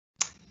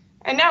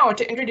And now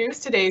to introduce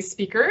today's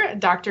speaker,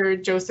 Dr.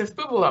 Joseph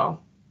Bubalo.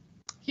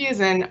 He is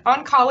an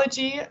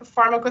oncology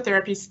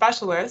pharmacotherapy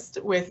specialist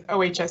with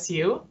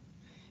OHSU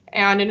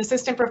and an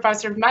assistant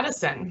professor of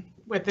medicine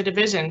with the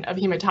Division of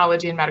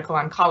Hematology and Medical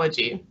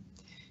Oncology.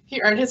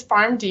 He earned his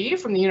PharmD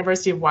from the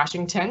University of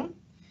Washington.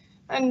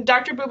 And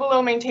Dr.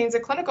 Bubalo maintains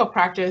a clinical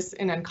practice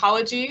in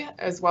oncology,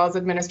 as well as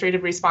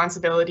administrative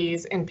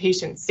responsibilities in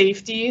patient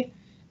safety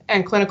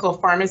and clinical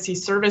pharmacy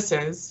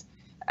services,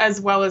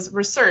 as well as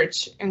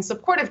research in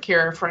supportive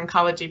care for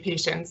oncology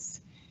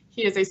patients.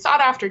 He is a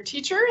sought-after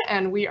teacher,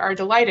 and we are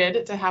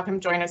delighted to have him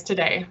join us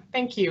today.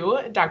 Thank you,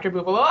 Dr.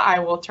 Bubalo. I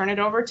will turn it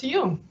over to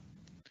you.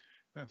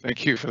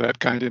 Thank you for that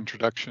kind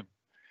introduction.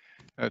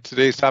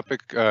 Today's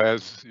topic,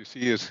 as you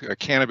see, is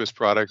cannabis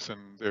products,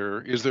 and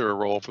is there a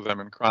role for them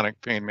in chronic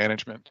pain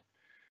management?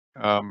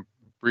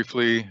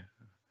 Briefly,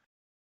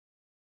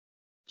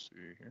 see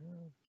here.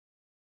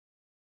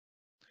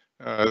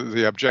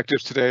 The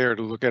objectives today are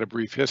to look at a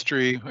brief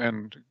history,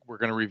 and we're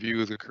going to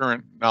review the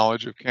current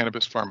knowledge of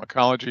cannabis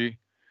pharmacology,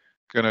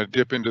 going to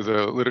dip into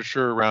the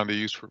literature around the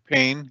use for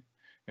pain,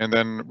 and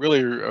then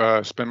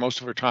really spend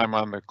most of our time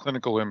on the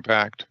clinical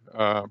impact,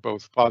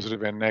 both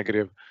positive and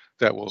negative,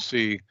 that we'll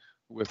see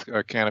with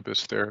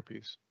cannabis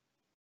therapies.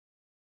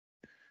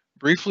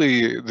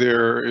 Briefly,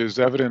 there is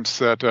evidence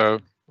that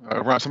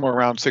somewhere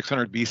around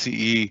 600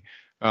 BCE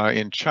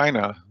in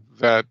China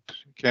that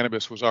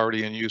cannabis was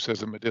already in use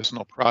as a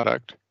medicinal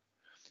product.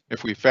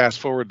 If we fast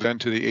forward then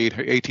to the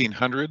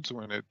 1800s,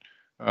 when it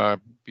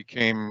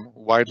became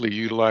widely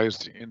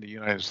utilized in the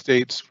United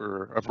States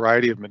for a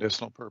variety of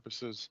medicinal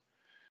purposes,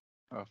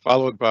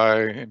 followed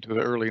by into the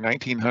early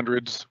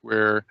 1900s,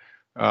 where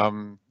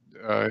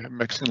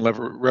Mexican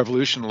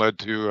Revolution led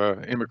to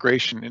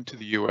immigration into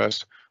the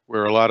U.S.,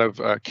 where a lot of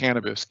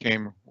cannabis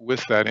came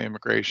with that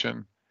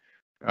immigration.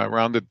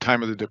 Around the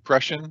time of the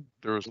Depression,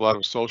 there was a lot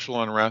of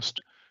social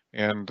unrest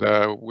and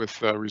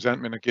with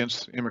resentment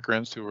against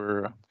immigrants who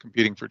were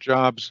competing for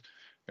jobs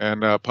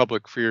and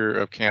public fear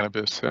of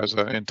cannabis as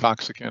an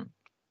intoxicant.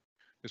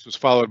 This was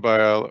followed by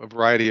a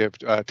variety of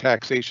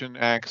taxation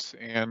acts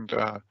and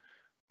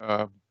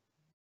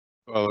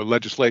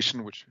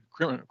legislation which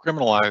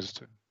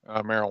criminalized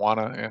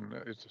marijuana and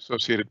its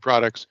associated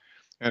products.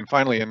 And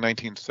finally, in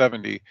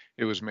 1970,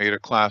 it was made a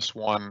Class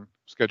 1,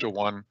 Schedule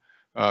 1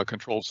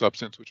 controlled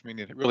substance, which means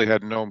it really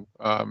had no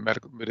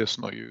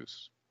medicinal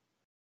use.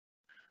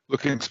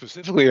 Looking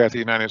specifically at the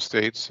United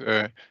States,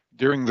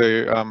 during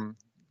the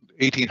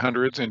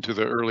 1800s into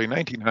the early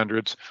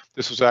 1900s,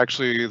 this was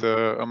actually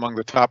among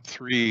the top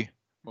 3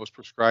 most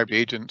prescribed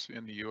agents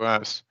in the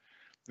US.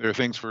 There are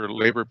things for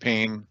labor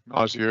pain,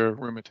 nausea,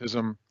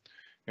 rheumatism,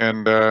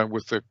 and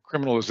with the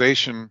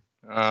criminalization,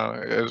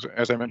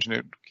 as I mentioned,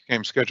 it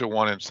became Schedule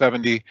 1 in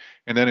 70,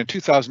 and then in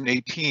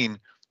 2018,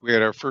 we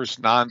had our first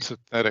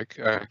non-synthetic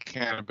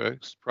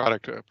cannabis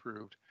product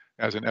approved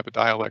as an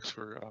Epidiolex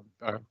for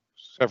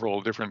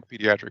several different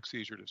pediatric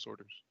seizure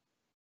disorders.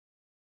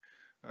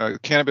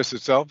 Cannabis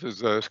itself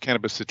is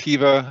Cannabis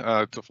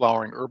sativa. It's a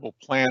flowering herbal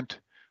plant.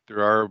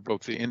 There are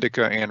both the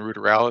indica and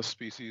ruderalis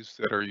species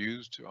that are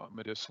used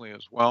medicinally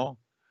as well.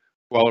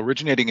 While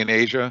originating in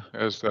Asia,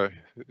 as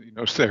you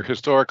notice there,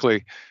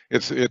 historically,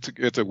 it's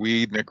a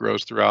weed and it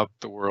grows throughout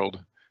the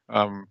world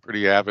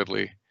pretty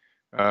avidly.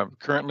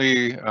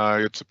 Currently,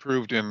 it's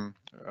approved in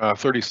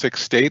 36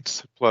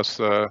 states plus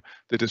the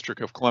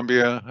District of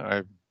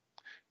Columbia.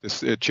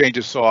 It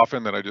changes so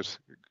often that I just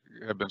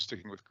have been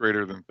sticking with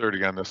greater than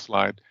 30 on this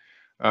slide.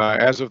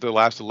 As of the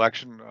last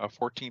election,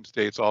 14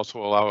 states also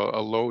allow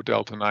a low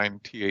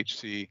delta-9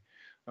 THC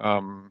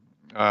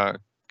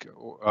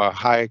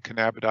high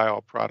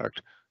cannabidiol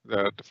product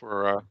that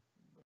for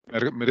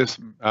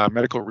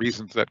medical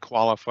reasons that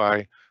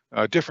qualify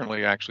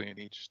differently actually in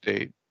each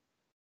state.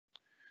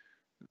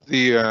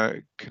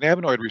 The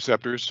cannabinoid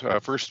receptors,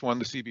 first one,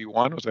 the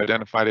CB1, was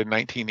identified in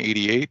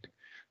 1988.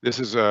 This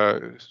is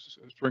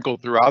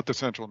sprinkled throughout the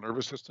central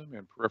nervous system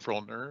and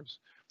peripheral nerves.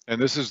 And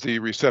this is the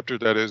receptor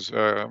that is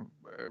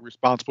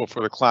responsible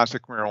for the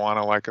classic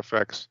marijuana-like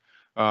effects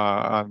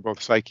on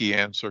both psyche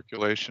and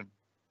circulation.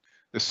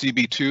 The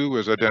CB2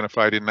 was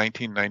identified in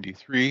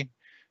 1993.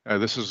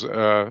 This is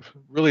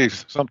really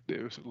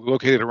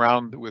located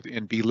around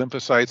in B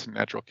lymphocytes and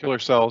natural killer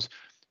cells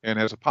and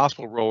has a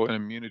possible role in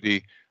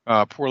immunity,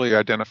 poorly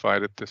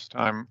identified at this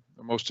time.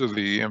 Most of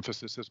the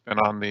emphasis has been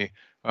on the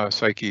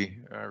psyche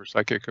or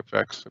psychic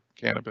effects of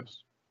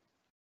cannabis.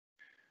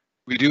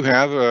 We do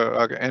have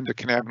an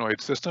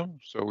endocannabinoid system,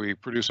 so we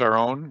produce our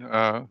own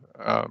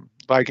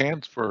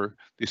ligands for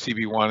the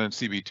CB1 and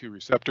CB2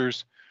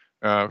 receptors.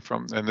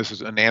 And this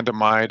is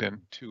anandamide and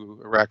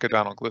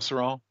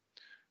 2-arachidonylglycerol.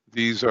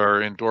 These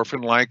are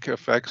endorphin-like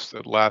effects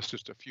that last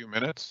just a few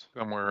minutes,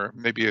 somewhere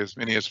maybe as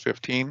many as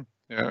 15,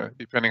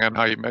 depending on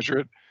how you measure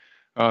it.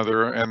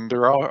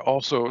 There are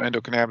also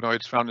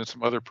endocannabinoids found in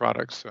some other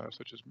products,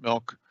 such as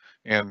milk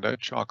and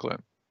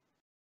chocolate.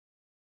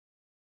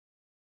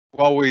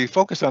 While we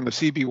focus on the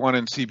CB1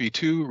 and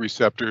CB2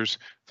 receptors,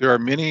 there are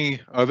many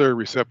other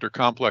receptor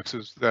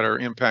complexes that are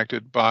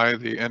impacted by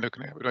the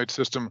endocannabinoid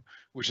system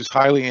which is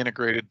highly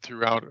integrated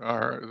throughout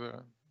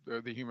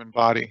the human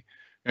body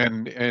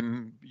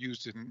and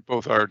used in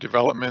both our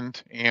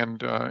development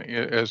and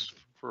as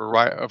for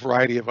a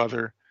variety of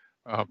other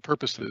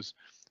purposes.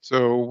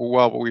 So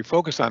while we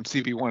focus on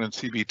CB1 and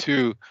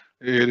CB2,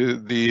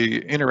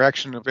 the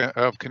interaction of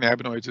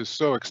cannabinoids is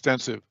so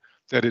extensive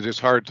that it is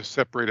hard to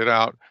separate it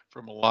out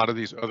from a lot of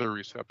these other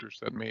receptors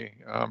that may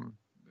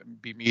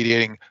be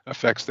mediating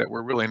effects that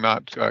we're really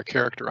not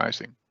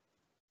characterizing.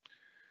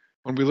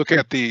 When we look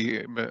at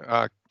the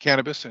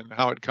cannabis and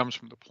how it comes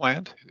from the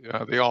plant,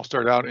 they all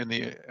start out in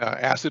the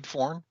acid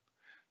form,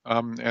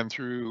 and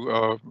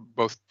through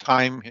both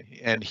time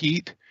and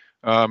heat,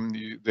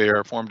 they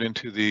are formed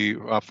into the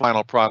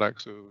final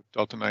products of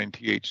delta-9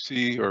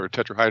 THC or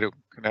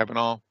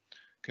tetrahydrocannabinol,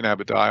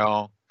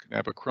 cannabidiol,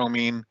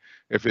 cannabichromene.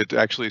 If it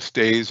actually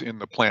stays in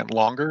the plant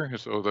longer,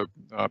 so the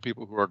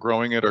people who are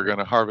growing it are going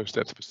to harvest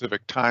at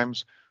specific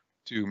times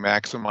to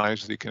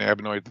maximize the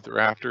cannabinoid that they're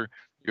after,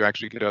 you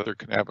actually get other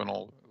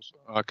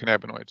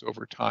cannabinoids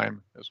over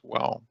time as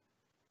well.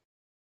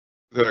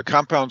 The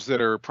compounds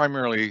that are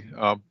primarily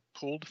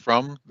pulled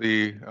from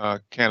the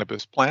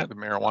cannabis plant, the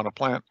marijuana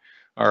plant,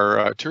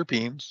 are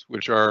terpenes,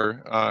 which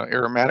are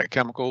aromatic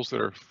chemicals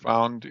that are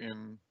found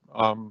in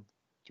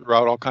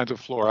throughout all kinds of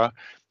flora,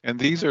 and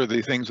these are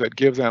the things that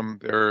give them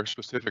their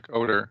specific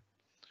odor.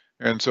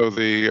 And so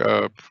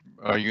the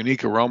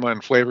unique aroma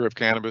and flavor of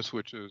cannabis,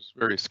 which is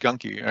very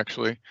skunky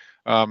actually,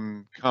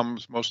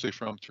 comes mostly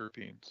from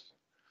terpenes.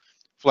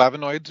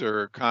 Flavonoids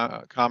are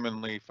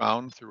commonly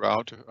found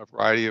throughout a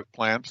variety of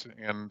plants,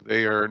 and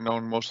they are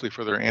known mostly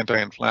for their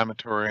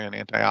anti-inflammatory and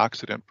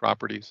antioxidant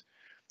properties.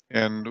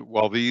 And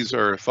while these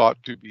are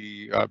thought to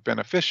be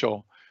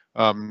beneficial,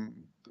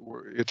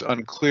 it's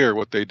unclear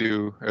what they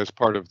do as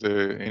part of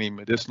any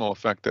medicinal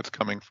effect that's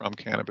coming from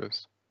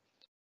cannabis.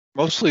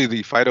 Mostly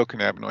the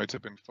phytocannabinoids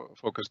have been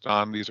focused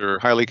on. These are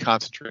highly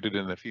concentrated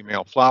in the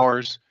female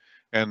flowers,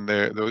 and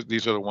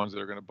these are the ones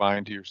that are going to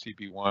bind to your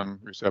CB1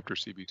 receptor,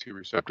 CB2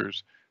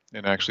 receptors,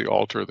 and actually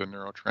alter the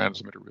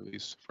neurotransmitter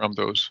release from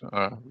those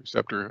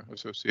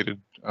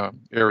receptor-associated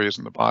areas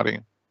in the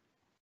body.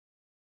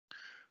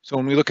 So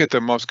when we look at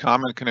the most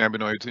common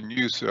cannabinoids in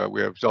use,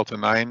 we have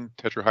delta-9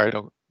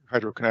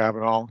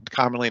 tetrahydrocannabinol,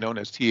 commonly known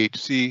as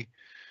THC.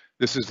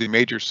 This is the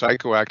major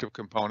psychoactive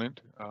component,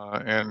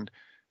 and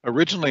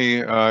originally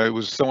it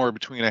was somewhere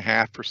between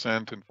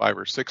 0.5% and 5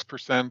 or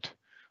 6%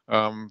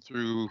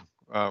 through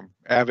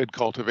avid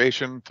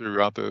cultivation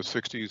throughout the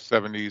 60s,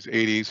 70s,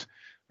 80s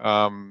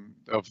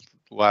of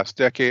the last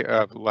decade,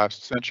 the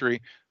last century.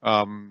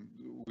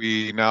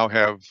 We now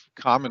have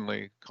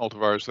commonly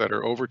cultivars that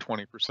are over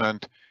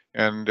 20%.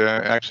 And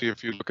actually,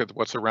 if you look at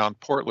what's around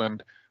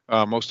Portland,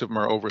 most of them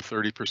are over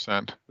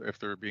 30% if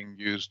they're being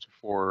used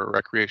for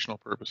recreational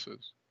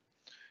purposes.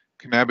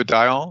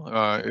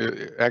 Cannabidiol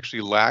it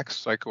actually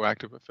lacks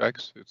psychoactive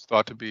effects. It's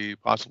thought to be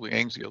possibly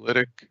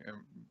anxiolytic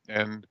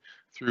and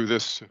through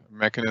this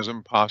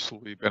mechanism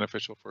possibly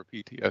beneficial for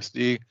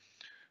PTSD.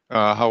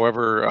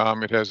 However,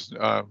 it has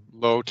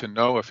low to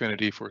no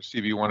affinity for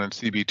CB1 and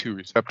CB2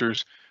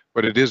 receptors,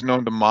 but it is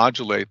known to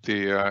modulate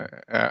the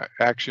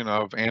action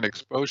of and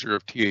exposure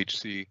of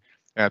THC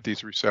at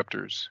these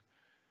receptors.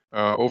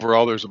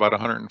 Overall, there's about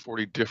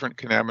 140 different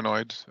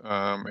cannabinoids,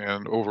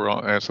 and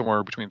overall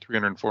somewhere between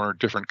 300 and 400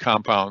 different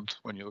compounds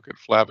when you look at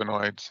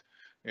flavonoids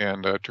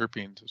and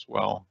terpenes as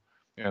well.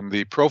 And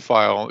the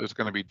profile is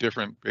going to be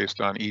different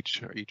based on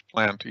each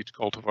plant, each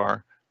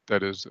cultivar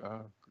that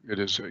it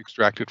is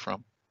extracted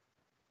from.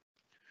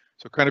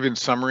 So kind of in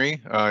summary,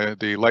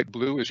 the light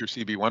blue is your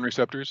CB1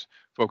 receptors,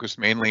 focused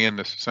mainly in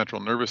the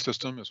central nervous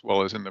system as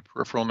well as in the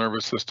peripheral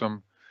nervous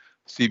system.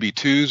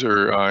 CB2s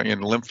are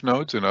in lymph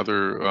nodes and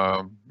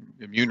other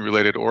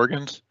immune-related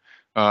organs,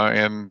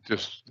 and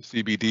just the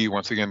CBD,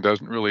 once again,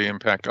 doesn't really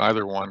impact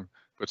either one,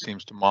 but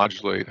seems to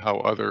modulate how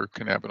other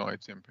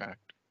cannabinoids impact.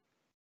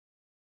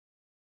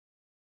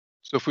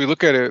 So if we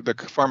look at it, the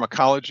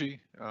pharmacology,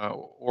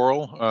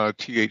 oral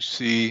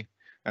THC,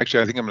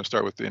 actually, I think I'm going to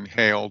start with the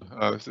inhaled.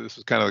 This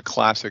is kind of the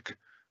classic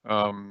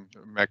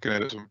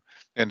mechanism.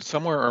 And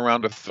somewhere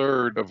around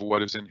 1/3 of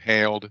what is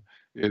inhaled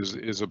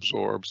is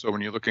absorbed. So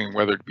when you're looking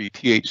whether it be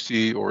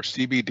THC or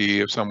CBD,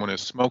 if someone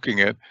is smoking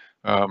it,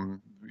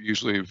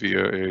 usually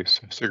via a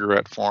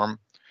cigarette form,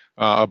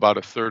 about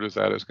 1/3 of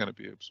that is going to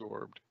be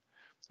absorbed.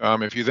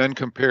 If you then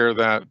compare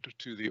that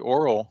to the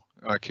oral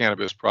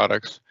cannabis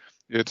products,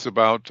 it's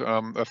about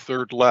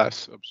 1/3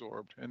 less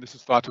absorbed. And this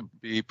is thought to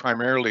be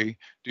primarily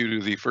due to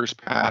the first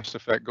pass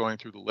effect going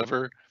through the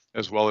liver,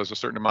 as well as a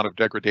certain amount of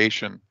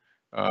degradation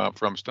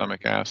from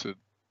stomach acid.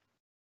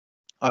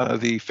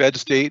 The fed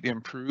state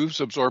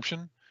improves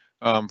absorption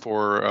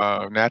for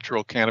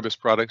natural cannabis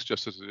products,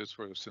 just as it is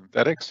for the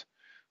synthetics.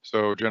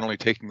 So generally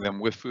taking them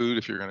with food,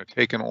 if you're going to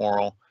take an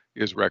oral,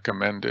 is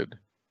recommended.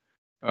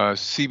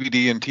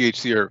 CBD and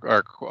THC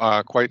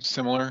are quite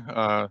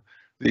similar.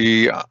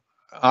 The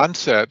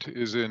onset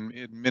is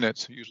in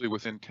minutes, usually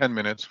within 10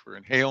 minutes for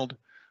inhaled.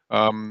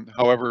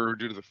 However,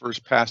 due to the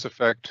first pass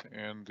effect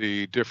and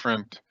the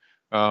differential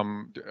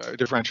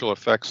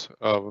effects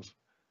of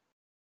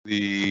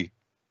the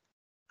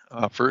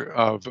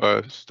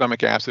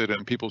stomach acid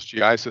and people's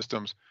GI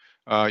systems,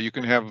 you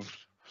can have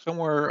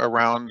somewhere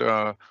around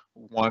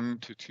 1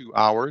 to 2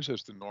 hours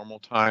as the normal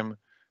time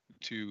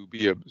to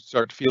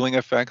start feeling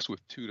effects,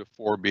 with 2 to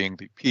 4 being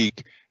the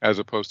peak, as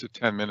opposed to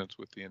 10 minutes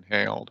with the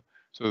inhaled.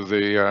 So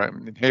the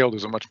inhaled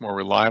is a much more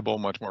reliable,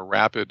 much more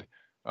rapid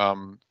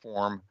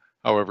form.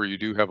 However, you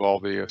do have all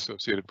the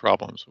associated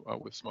problems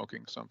with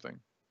smoking something.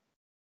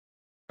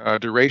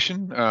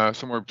 Duration,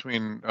 somewhere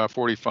between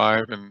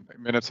 45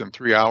 minutes and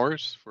 3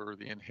 hours for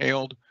the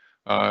inhaled.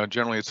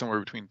 Generally, it's somewhere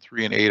between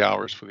 3 and 8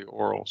 hours for the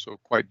oral, so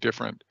quite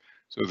different.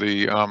 So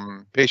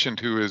the patient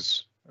who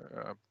is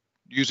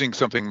using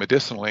something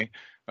medicinally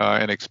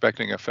and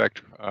expecting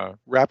effect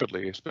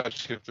rapidly,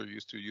 especially if they're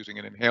used to using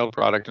an inhaled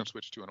product and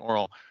switch to an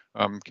oral,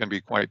 can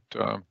be quite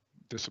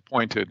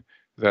disappointed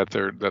that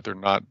they're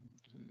not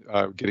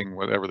getting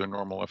whatever their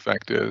normal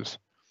effect is.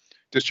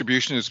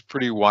 Distribution is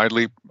pretty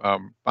widely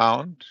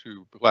bound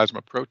to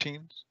plasma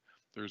proteins.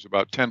 There's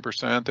about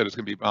 10% that is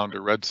going to be bound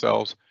to red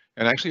cells,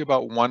 and actually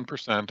about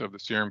 1% of the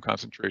serum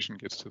concentration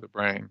gets to the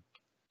brain.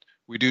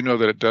 We do know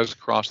that it does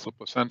cross the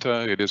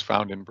placenta. It is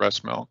found in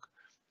breast milk.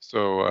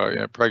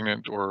 So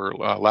pregnant or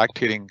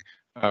lactating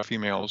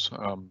females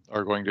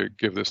are going to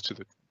give this to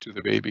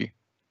the baby.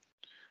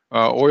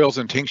 Oils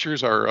and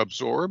tinctures are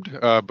absorbed,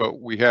 but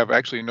we have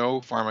actually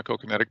no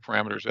pharmacokinetic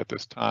parameters at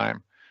this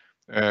time.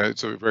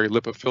 It's a very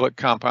lipophilic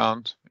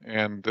compound,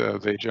 and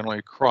they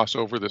generally cross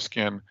over the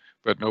skin,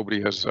 but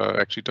nobody has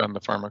actually done the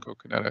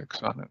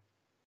pharmacokinetics on it.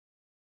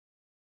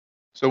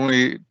 So when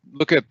we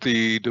look at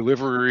the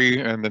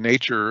delivery and the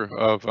nature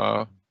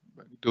of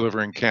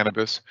delivering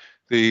cannabis,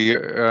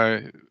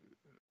 the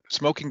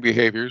smoking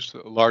behaviors,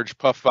 large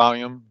puff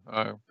volume,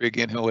 big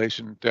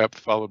inhalation depth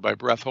followed by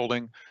breath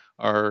holding,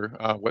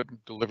 are what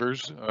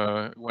delivers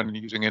when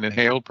using an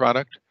inhaled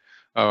product.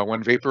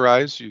 When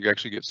vaporized, you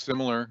actually get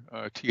similar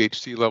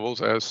THC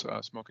levels as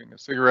smoking a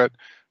cigarette,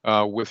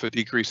 with a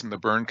decrease in the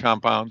burn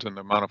compounds and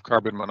the amount of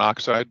carbon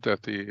monoxide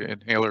that the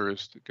inhaler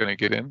is going to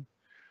get in.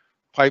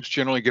 Pipes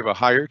generally give a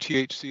higher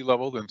THC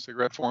level than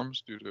cigarette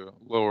forms due to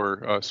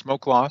lower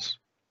smoke loss.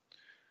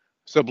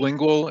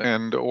 Sublingual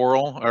and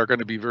oral are going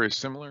to be very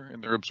similar in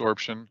their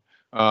absorption,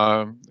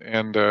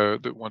 and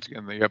once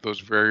again, they have those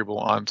variable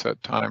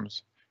onset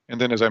times. And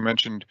then, as I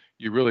mentioned,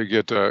 you really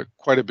get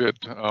quite a bit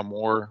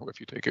more if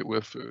you take it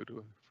with food.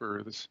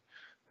 For this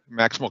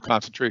maximal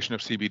concentration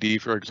of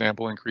CBD, for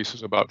example,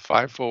 increases about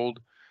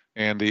 5-fold,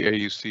 and the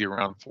AUC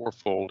around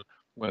 4-fold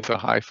with a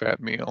high-fat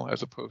meal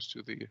as opposed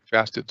to the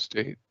fasted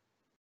state.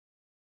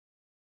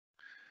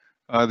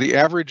 The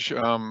average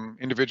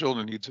individual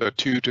needs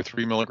 2 to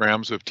 3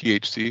 milligrams of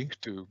THC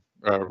to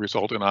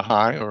result in a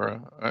high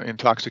or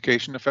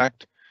intoxication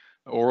effect.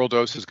 Oral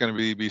dose is going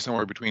to be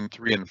somewhere between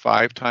 3 and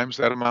 5 times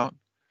that amount.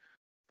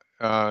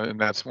 And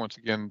that's once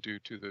again due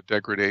to the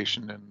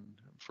degradation and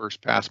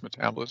first pass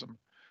metabolism.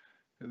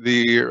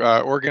 The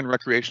Oregon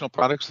recreational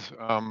products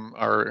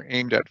are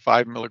aimed at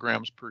 5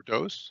 milligrams per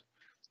dose.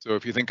 So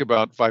if you think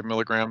about 5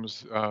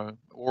 milligrams,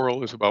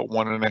 oral is about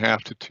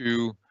 1.5 to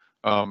 2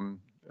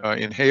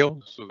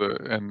 inhaled.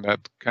 And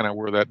that's kind of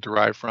where that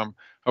derived from.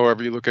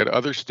 However, you look at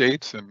other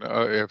states, and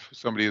if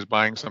somebody is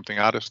buying something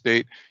out of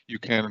state, you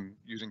can,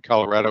 using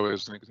Colorado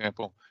as an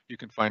example, you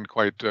can find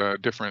quite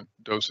different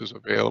doses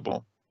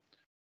available.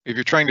 If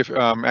you're trying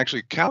to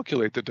actually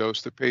calculate the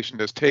dose the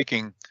patient is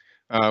taking,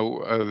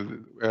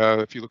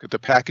 if you look at the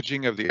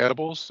packaging of the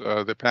edibles,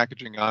 the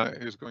packaging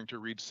is going to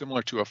read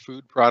similar to a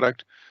food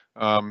product,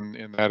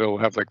 in that it'll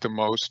have like the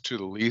most to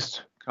the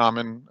least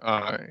common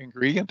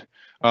ingredient,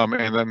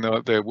 and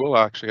then they will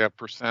actually have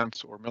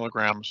percents or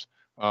milligrams,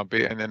 and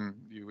then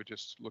you would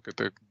just look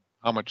at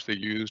how much they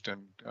used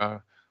and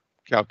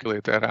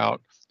calculate that out.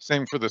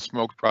 Same for the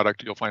smoked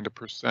product, you'll find a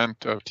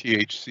percent of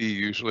THC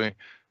usually,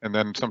 and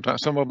then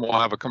sometimes some of them will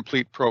have a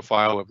complete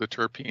profile of the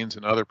terpenes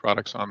and other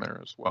products on there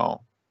as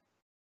well.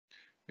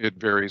 It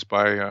varies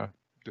by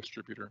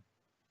distributor.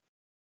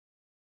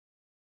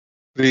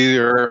 They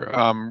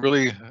are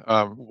really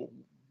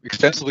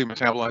extensively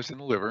metabolized in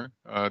the liver.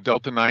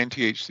 Delta-9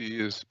 THC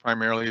is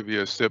primarily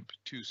via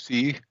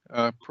CYP2C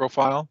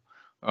profile.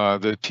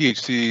 The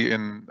THC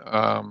in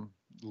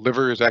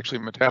liver is actually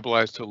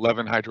metabolized to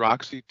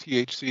 11-hydroxy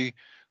THC,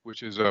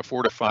 which is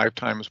 4 to 5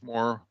 times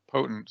more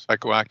potent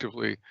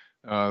psychoactively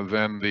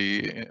than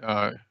the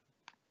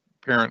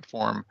parent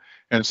form.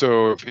 And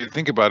so if you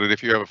think about it,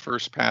 if you have a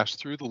first pass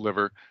through the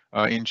liver,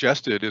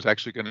 ingested is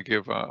actually going to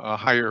give a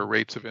higher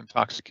rates of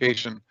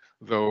intoxication,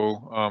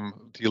 though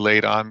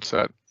delayed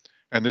onset.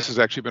 And this has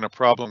actually been a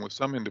problem with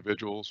some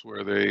individuals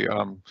where they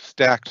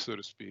stacked, so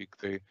to speak.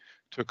 They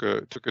took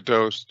a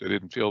dose, they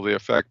didn't feel the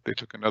effect. They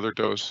took another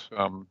dose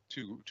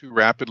too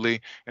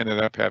rapidly, and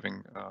ended up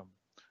having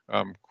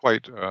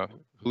quite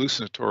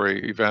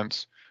hallucinatory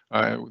events.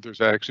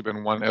 There's actually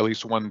been at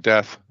least one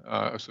death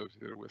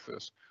associated with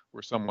this,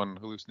 where someone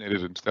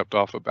hallucinated and stepped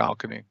off a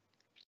balcony.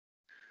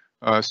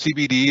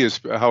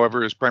 CBD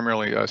however, is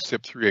primarily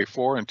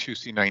CYP3A4 and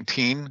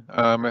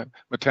 2C19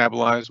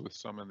 metabolized, with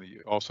some in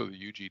also the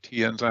UGT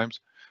enzymes.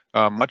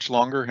 Much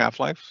longer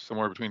half-life,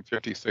 somewhere between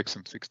 56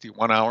 and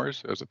 61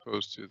 hours, as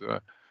opposed to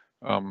the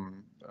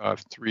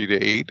 3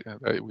 to 8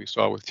 that we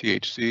saw with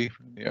THC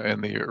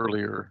in the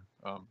earlier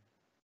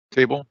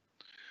table.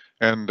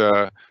 And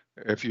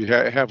if you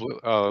have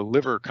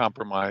liver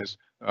compromise,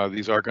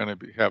 these are going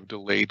to have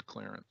delayed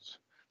clearance.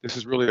 This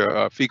is really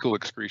a fecal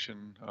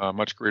excretion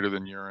much greater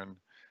than urine.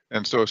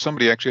 And so if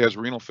somebody actually has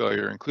renal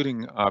failure,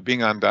 including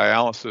being on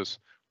dialysis,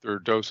 their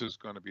dose is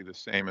going to be the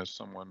same as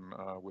someone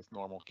with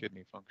normal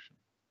kidney function.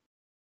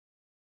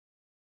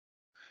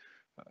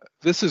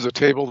 This is a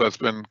table that's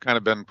been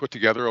put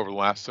together over the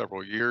last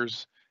several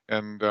years,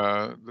 and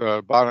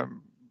the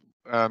bottom,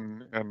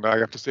 and I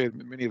have to say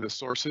many of the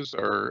sources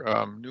are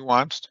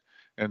nuanced,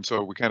 and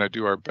so we kind of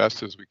do our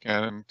best as we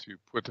can to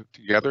put it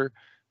together.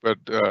 But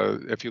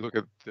if you look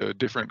at the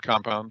different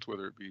compounds,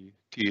 whether it be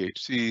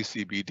THC,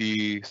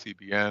 CBD,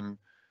 CBN,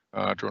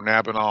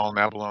 dronabinol,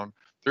 nabilone,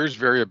 there's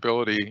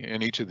variability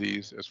in each of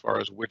these as far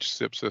as which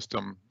CYP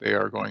system they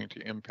are going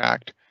to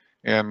impact,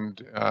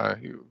 and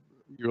you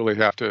really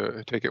have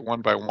to take it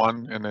one by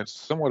one, and it's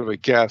somewhat of a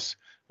guess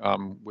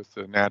with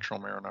the natural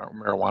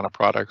marijuana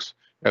products,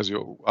 as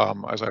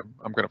I'm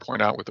going to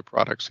point out with the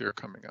products here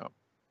coming up.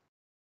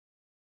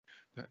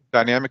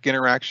 Dynamic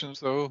interactions,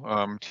 though,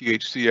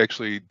 THC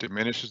actually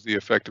diminishes the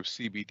effect of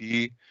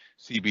CBD.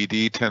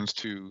 CBD tends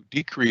to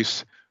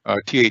decrease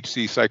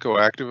THC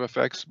psychoactive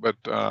effects, but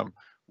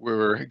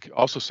we're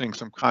also seeing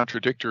some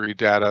contradictory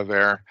data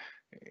there,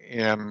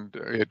 and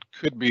it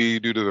could be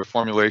due to the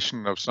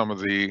formulation of some of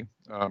the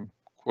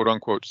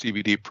quote-unquote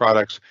CBD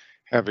products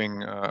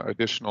having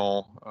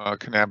additional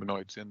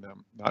cannabinoids in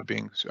them, not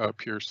being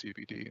pure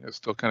CBD. It's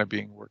still kind of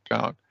being worked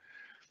out.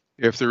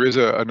 If there is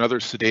another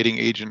sedating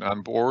agent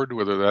on board,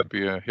 whether that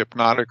be a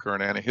hypnotic or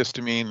an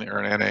antihistamine or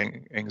an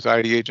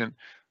anti-anxiety agent,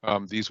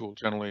 these will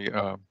generally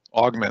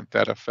augment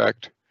that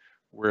effect.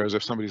 Whereas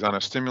if somebody's on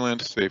a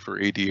stimulant, say for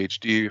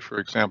ADHD, for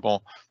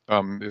example,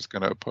 is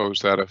going to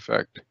oppose that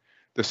effect.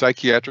 The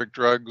psychiatric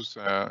drugs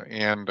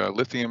and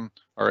lithium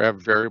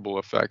have variable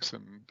effects,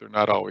 and they're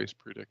not always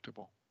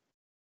predictable.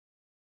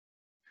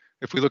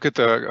 If we look at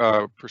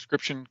the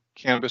prescription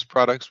cannabis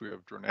products, we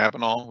have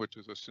dronabinol, which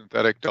is a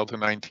synthetic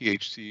delta-9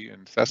 THC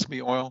and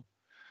sesame oil.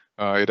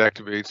 It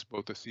activates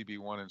both the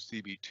CB1 and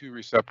CB2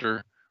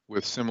 receptor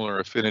with similar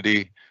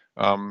affinity,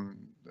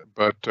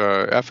 but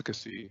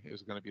efficacy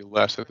is going to be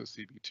less at the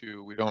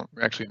CB2. We don't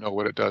actually know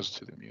what it does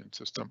to the immune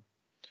system.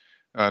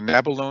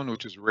 Nabilone,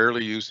 which is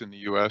rarely used in the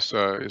US,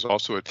 is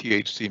also a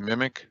THC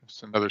mimic.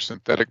 It's another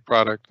synthetic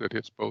product that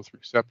hits both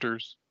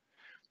receptors.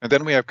 And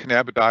then we have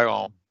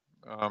cannabidiol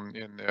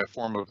in the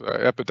form of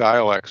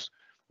Epidiolex,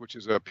 which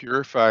is a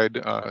purified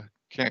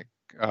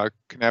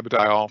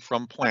cannabidiol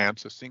from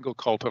plants, a single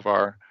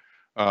cultivar.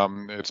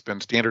 It's been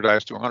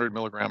standardized to 100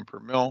 milligram per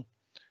mil,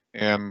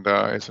 and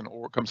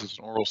comes as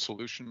an oral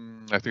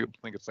solution. I think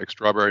it's like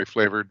strawberry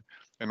flavored.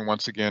 And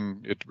once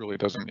again, it really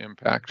doesn't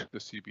impact the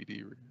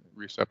CBD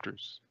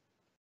receptors,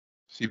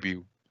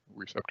 CB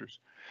receptors.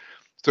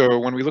 So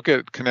when we look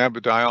at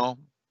cannabidiol,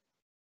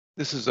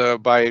 this is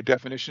by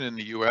definition in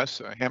the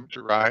US,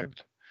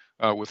 hemp-derived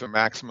with a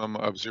maximum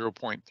of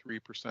 0.3%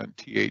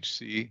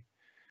 THC.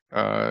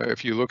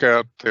 If you look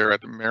out there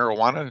at the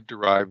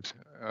marijuana-derived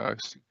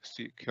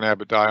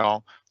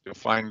cannabidiol, you'll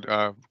find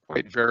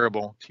quite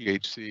variable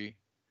THC.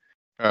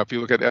 If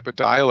you look at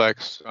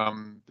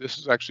Epidiolex, this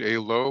is actually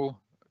a low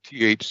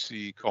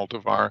THC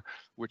cultivar,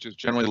 which is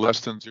generally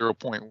less than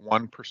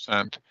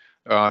 0.1%,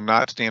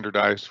 not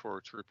standardized for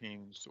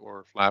terpenes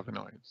or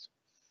flavonoids.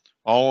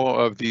 All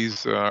of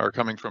these are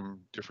coming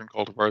from different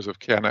cultivars of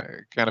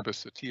cannabis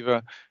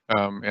sativa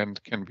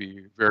and can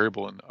be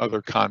variable in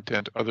other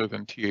content other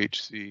than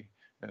THC,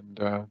 and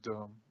the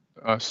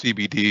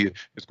CBD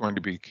is going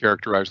to be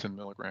characterized in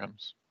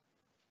milligrams.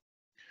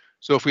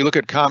 So if we look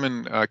at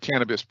common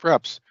cannabis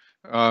preps,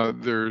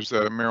 there's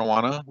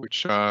marijuana,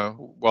 which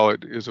while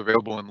it is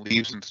available in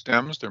leaves and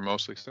stems, they're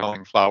mostly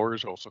selling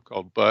flowers, also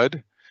called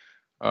bud.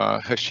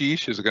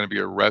 Hashish is going to be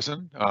a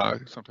resin,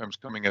 sometimes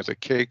coming as a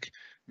cake,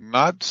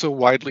 not so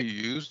widely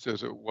used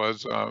as it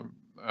was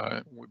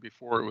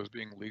before it was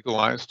being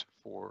legalized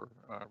for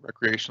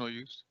recreational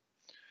use.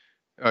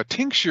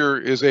 Tincture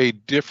is a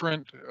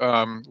different,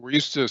 we're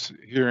used to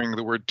hearing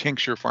the word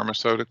tincture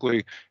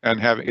pharmaceutically and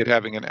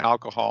having an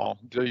alcohol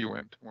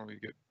diluent when we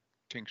get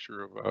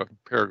tincture of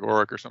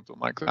paregoric or something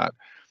like that.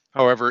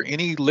 However,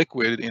 any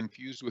liquid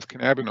infused with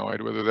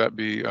cannabinoid, whether that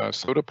be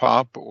soda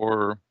pop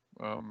or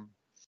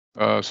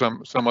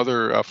some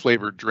other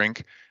flavored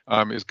drink,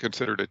 is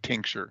considered a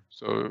tincture.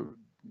 So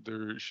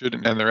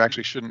there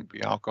actually shouldn't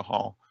be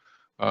alcohol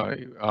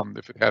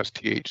if it has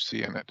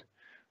THC in it.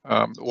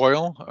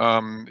 Oil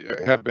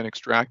have been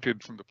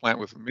extracted from the plant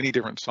with many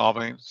different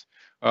solvents.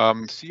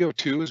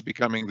 CO2 is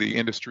becoming the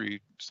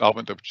industry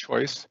solvent of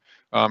choice.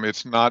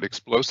 It's not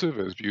explosive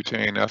as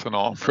butane,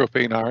 ethanol, and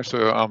propane are,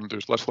 so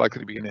there's less likely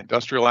to be an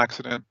industrial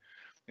accident.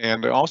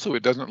 And also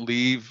it doesn't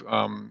leave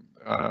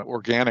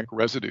organic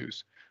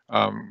residues.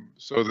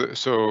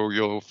 So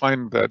you'll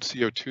find that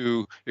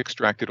CO2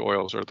 extracted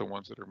oils are the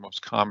ones that are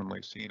most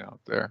commonly seen out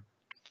there.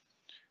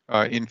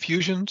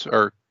 Infusions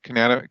are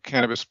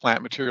cannabis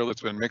plant material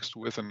that's been mixed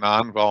with a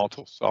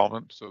non-volatile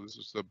solvent. So this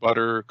is the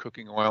butter,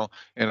 cooking oil,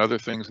 and other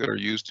things that are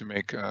used to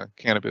make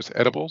cannabis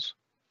edibles.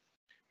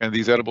 And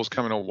these edibles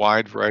come in a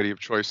wide variety of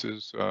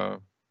choices,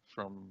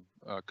 from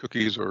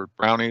cookies or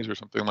brownies or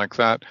something like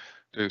that,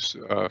 to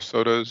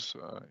sodas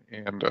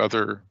and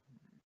other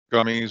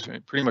gummies,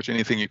 and pretty much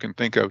anything you can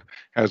think of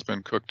has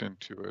been cooked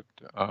into it,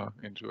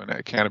 into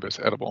a cannabis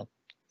edible.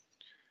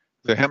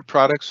 The hemp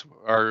products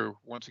are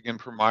once again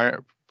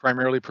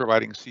primarily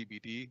providing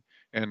CBD,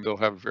 and they'll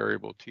have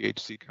variable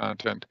THC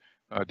content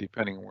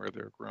depending on where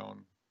they're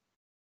grown.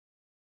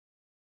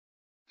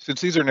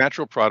 Since these are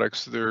natural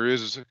products, there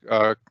is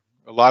a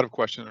lot of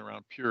question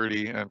around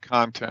purity and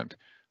content.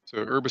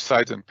 So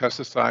herbicides and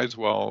pesticides,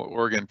 while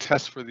Oregon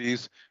tests for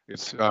these,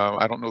 it's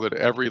I don't know that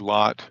every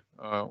lot,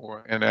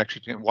 and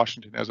actually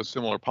Washington has a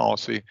similar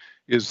policy,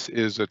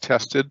 is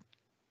tested.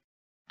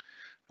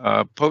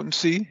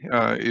 Potency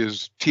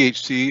is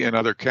THC and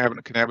other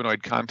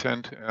cannabinoid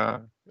content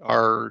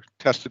are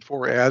tested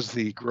for as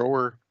the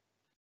grower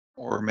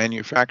or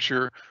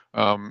manufacturer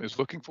is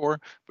looking for,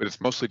 but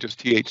it's mostly just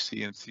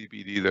THC and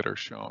CBD that are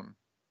shown.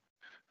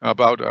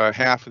 About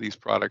half of these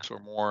products or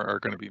more are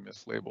going to be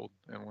mislabeled.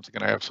 And once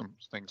again, I have some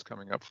things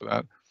coming up for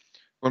that.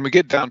 When we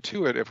get down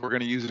to it, if we're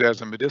going to use it as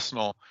a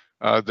medicinal,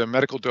 the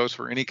medical dose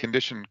for any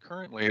condition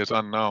currently is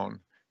unknown.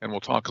 And we'll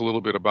talk a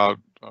little bit about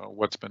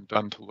what's been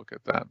done to look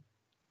at that.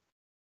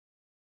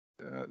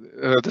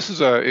 This is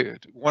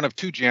one of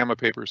two JAMA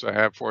papers I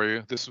have for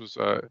you. This was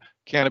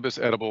cannabis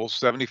edibles.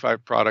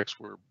 75 products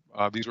were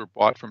these were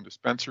bought from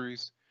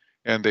dispensaries,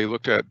 and they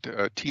looked at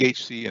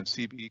THC and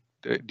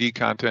CBD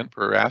content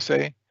per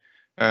assay,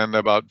 and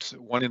about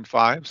 1 in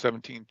 5,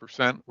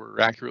 17%, were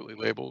accurately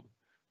labeled.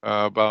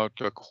 About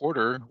a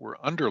quarter were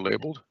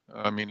underlabeled,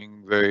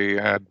 meaning they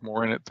had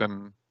more in it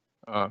than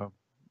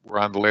were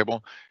on the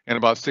label, and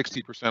about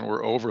 60%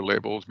 were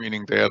overlabeled,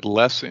 meaning they had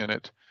less in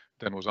it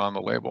than was on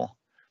the label.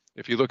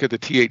 If you look at the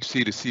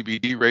THC to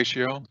CBD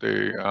ratio,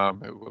 they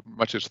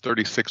much as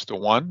 36 to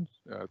 1,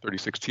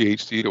 36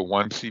 THC to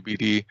 1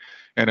 CBD,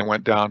 and it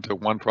went down to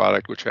one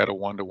product which had a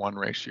 1-to-1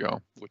 ratio,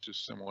 which is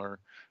similar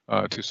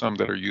to some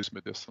that are used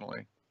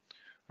medicinally.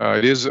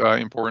 It is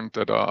important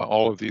that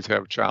all of these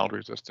have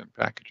child-resistant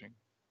packaging.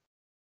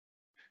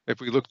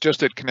 If we look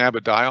just at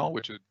cannabidiol,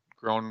 which had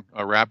grown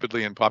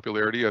rapidly in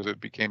popularity as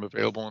it became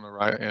available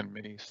in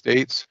many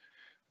states,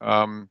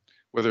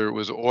 whether it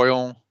was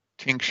oil,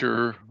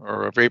 tincture,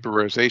 or a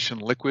vaporization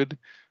liquid,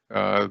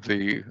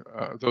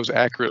 those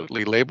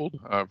accurately labeled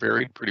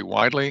varied pretty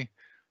widely.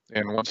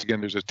 And once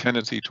again, there's a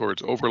tendency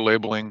towards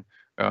over-labeling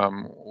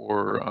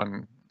or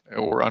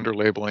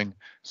under-labeling.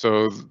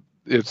 So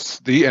these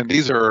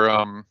were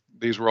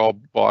all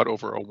bought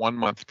over a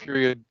 1-month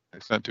period. They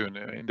sent to an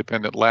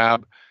independent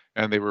lab,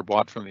 and they were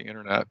bought from the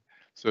internet.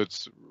 So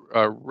it's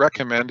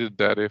recommended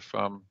that if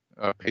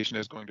a patient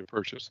is going to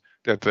purchase,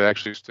 that they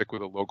actually stick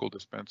with a local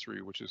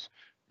dispensary, which is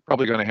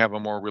probably going to have a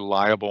more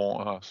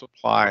reliable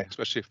supply,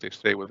 especially if they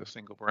stay with a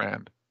single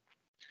brand.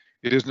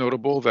 It is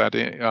notable that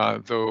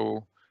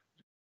though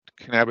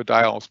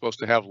cannabidiol is supposed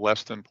to have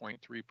less than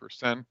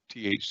 0.3%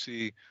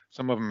 THC,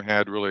 some of them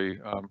had really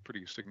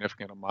pretty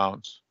significant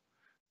amounts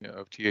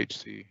of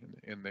THC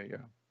in the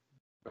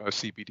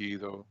CBD,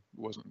 though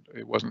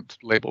it wasn't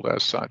labeled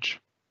as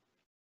such.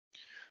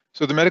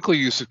 So the medical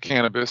use of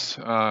cannabis,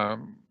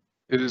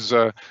 it is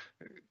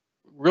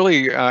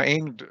really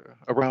aimed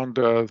around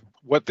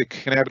what the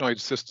cannabinoid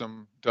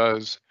system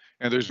does.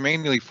 And there's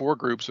mainly 4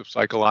 groups of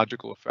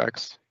psychological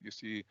effects. You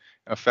see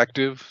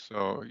affective,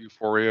 so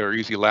euphoria or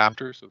easy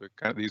laughter. So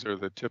these are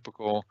the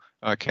typical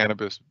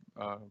cannabis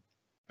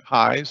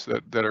highs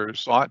that are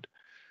sought.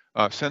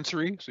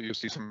 Sensory, so you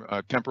see some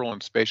temporal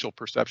and spatial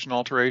perception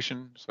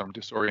alteration, some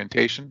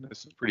disorientation.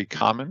 This is pretty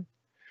common.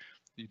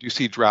 You do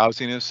see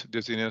drowsiness,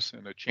 dizziness,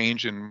 and a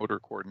change in motor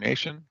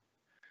coordination.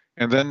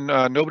 And then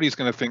nobody's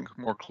going to think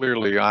more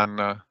clearly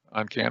on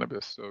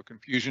cannabis. So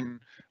confusion,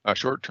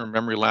 short-term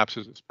memory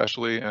lapses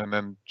especially, and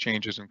then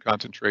changes in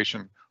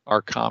concentration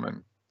are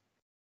common.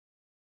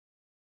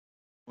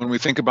 When we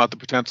think about the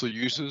potential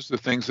uses, the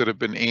things that have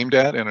been aimed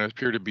at and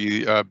appear to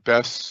be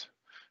best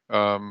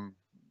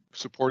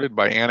supported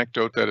by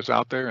anecdote that is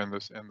out there and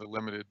the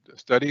limited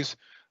studies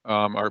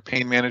are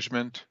pain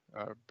management,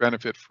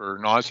 benefit for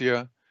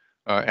nausea,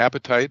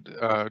 appetite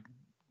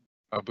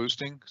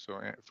boosting, so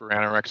for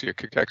anorexia,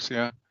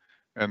 cachexia,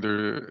 and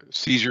their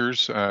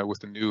seizures with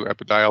the new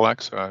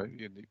Epidiolex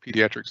in the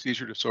pediatric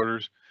seizure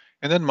disorders,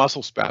 and then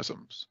muscle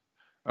spasms.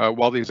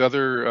 While these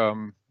other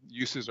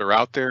uses are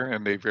out there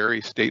and they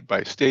vary state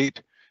by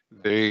state,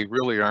 they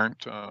really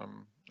aren't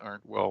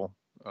well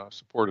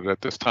supported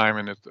at this time,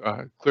 and it's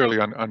clearly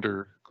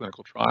under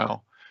clinical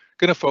trial.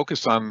 Going to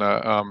focus on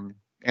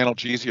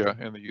analgesia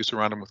and the use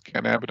around them with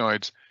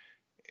cannabinoids,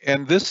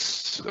 and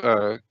this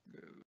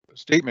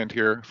statement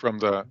here from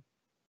the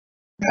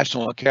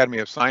National Academy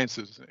of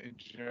Sciences,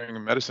 Engineering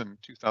and Medicine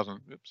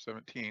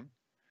 2017.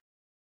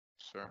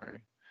 Sorry.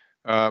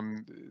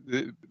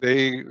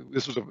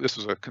 This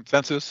was a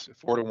consensus,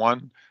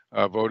 4-1,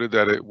 voted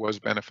that it was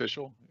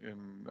beneficial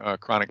in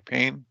chronic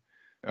pain.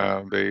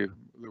 They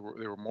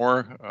were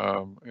more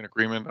in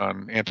agreement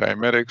on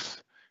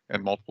antiemetics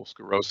and multiple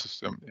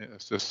sclerosis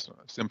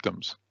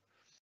symptoms.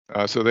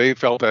 So they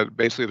felt that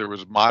basically there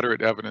was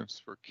moderate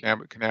evidence for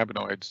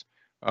cannabinoids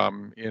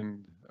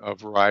in a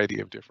variety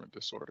of different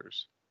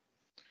disorders.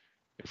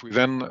 If we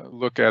then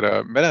look at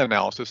a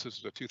meta-analysis, this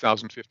is a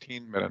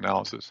 2015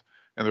 meta-analysis,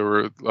 and there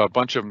were a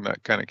bunch of them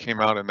that kind of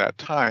came out in that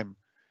time.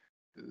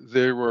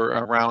 There were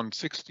around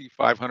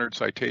 6,500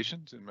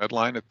 citations in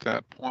Medline at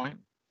that point,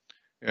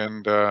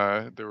 and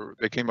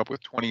they came up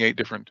with 28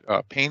 different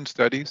pain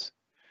studies.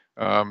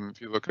 If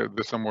you look at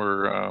this, some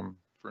were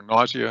for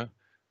nausea,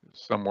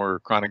 some were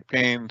chronic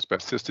pain,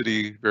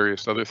 spasticity,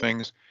 various other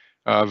things.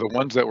 The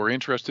ones that we're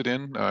interested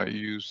in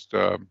used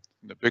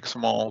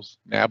nabiximols,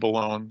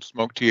 nabilone,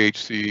 smoked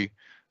THC,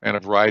 and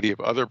a variety of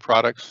other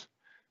products.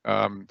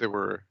 There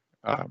were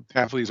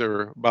half of these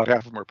about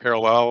half of them are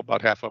parallel,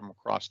 about half of them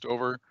crossed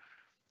over.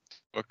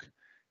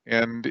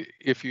 And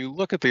if you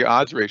look at the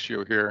odds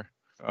ratio here,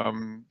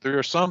 there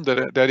are some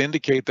that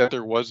indicate that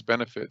there was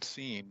benefit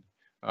seen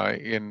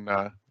in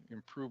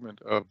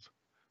improvement of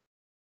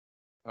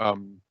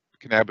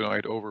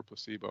cannabinoid over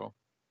placebo.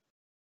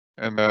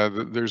 And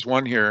there's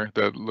one here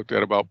that looked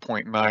at about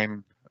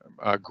 0.9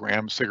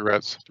 gram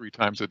cigarettes 3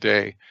 times a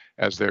day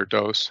as their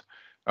dose.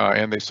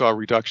 And they saw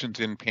reductions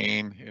in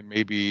pain in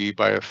maybe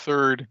by a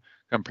third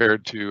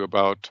compared to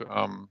about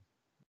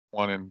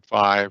 1 in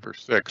 5 or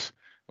 6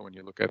 when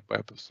you look at by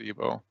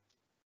placebo.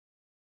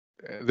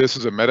 This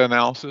is a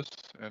meta-analysis,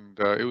 and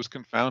it was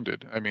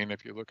confounded. I mean,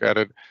 if you look at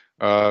it,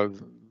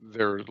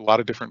 there are a lot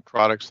of different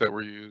products that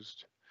were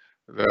used.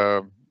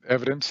 The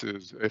evidence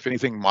is, if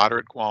anything,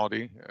 moderate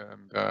quality,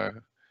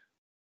 and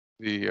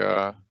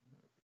the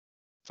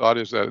thought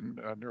is that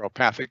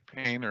neuropathic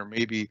pain or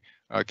maybe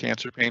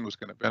cancer pain was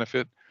going to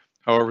benefit.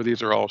 However,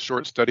 these are all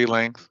short study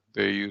length.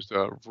 They used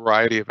a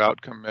variety of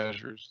outcome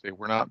measures. They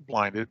were not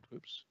blinded.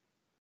 Oops,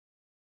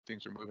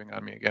 things are moving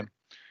on me again.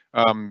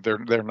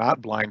 They're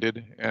not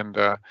blinded, and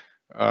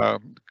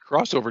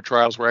crossover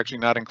trials were actually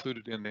not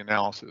included in the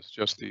analysis,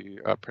 just the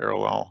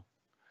parallel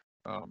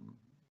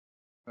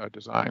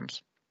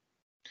designs.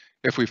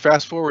 If we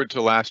fast forward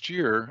to last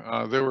year,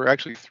 there were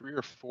actually 3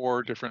 or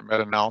 4 different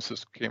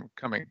meta-analyses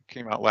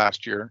came out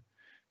last year.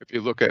 If you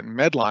look at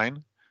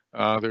Medline,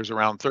 there's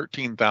around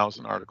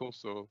 13,000 articles,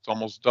 so it's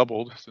almost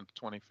doubled since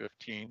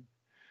 2015.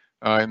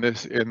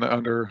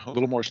 Under a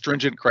little more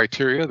stringent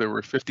criteria, there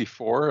were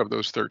 54 of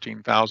those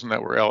 13,000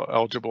 that were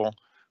eligible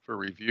for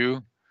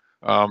review,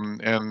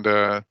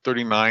 and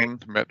 39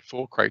 met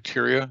full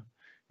criteria.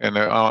 And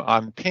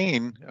on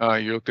pain,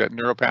 you looked at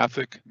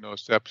neuropathic,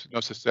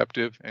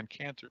 nociceptive, and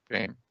cancer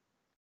pain.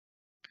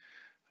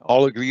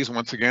 All of these,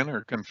 once again,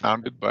 are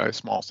confounded by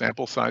small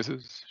sample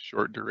sizes,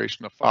 short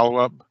duration of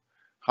follow-up,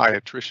 high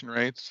attrition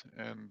rates,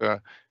 and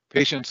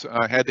patients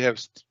had to have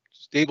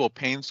stable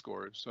pain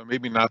scores, so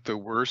maybe not the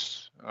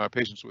worst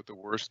patients with the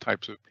worst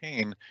types of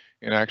pain,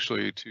 and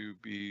actually to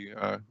be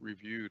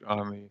reviewed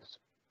on these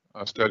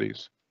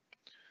studies.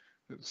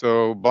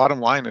 So bottom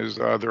line is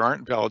there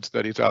aren't valid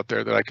studies out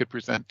there that I could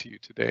present to you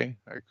today.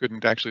 I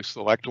couldn't actually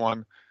select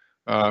one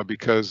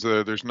because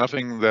there's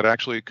nothing that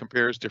actually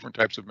compares different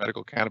types of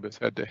medical cannabis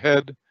head to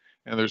head,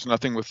 and there's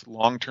nothing with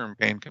long-term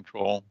pain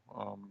control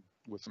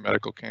with the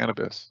medical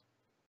cannabis.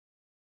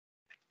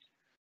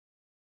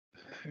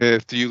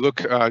 If you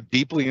look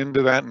deeply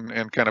into that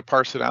and kind of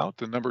parse it out,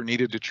 the number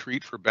needed to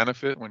treat for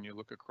benefit when you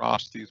look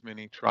across these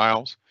many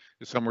trials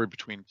is somewhere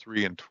between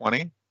 3 and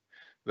 20.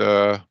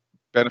 The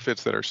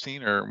benefits that are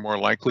seen are more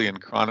likely in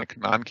chronic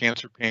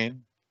non-cancer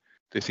pain.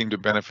 They seem to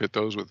benefit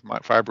those with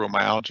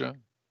fibromyalgia,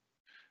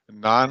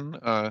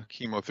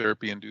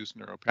 non-chemotherapy-induced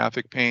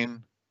neuropathic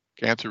pain,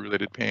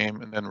 cancer-related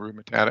pain, and then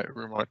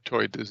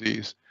rheumatoid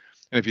disease.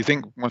 And if you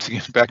think, once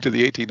again, back to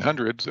the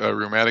 1800s,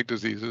 rheumatic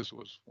diseases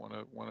was one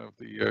of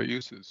the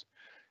uses.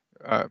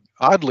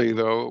 Oddly,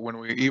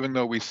 though, even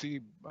though we see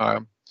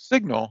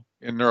signal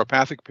in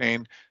neuropathic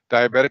pain,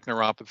 diabetic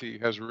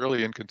neuropathy has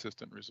really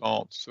inconsistent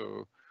results.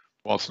 So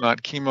while it's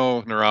not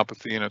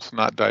chemo-neuropathy and it's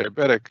not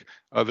diabetic,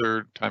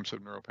 other types of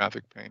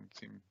neuropathic pain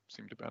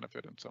seem to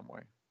benefit in some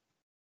way.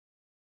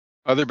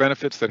 Other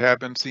benefits that have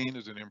been seen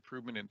is an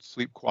improvement in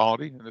sleep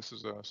quality, and this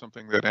is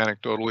something that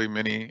anecdotally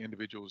many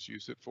individuals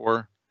use it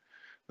for.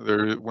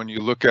 When you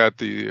look at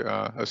the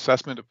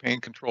assessment of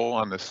pain control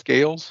on the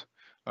scales,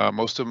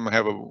 most of them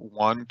have a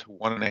 1 to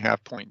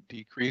 1.5 point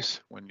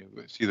decrease when you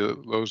see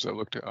those that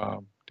look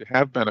to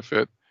have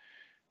benefit.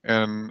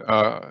 And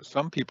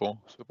some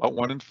people, so about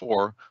 1 in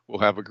 4, will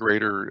have a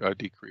greater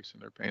decrease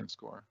in their pain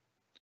score.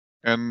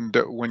 And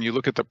when you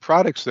look at the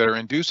products that are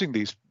inducing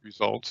these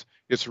results,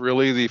 it's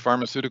really the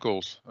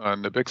pharmaceuticals,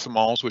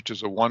 nabiximols, which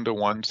is a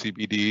 1-to-1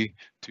 CBD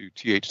to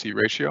THC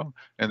ratio,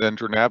 and then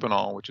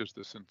dronabinol, which is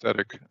the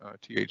synthetic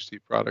THC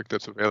product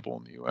that's available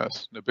in the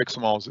US.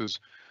 Nabiximols is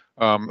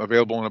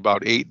available in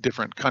about 8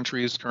 different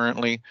countries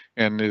currently,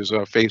 and is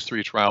phase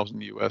 3 trials in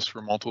the US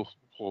for multiple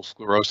multiple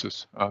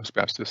sclerosis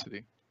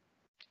spasticity.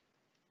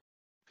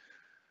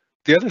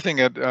 The other thing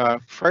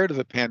that prior to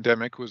the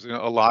pandemic was a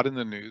lot in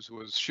the news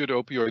was, should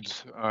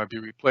opioids be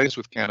replaced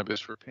with cannabis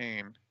for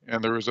pain?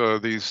 And there was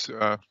these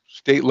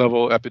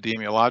state-level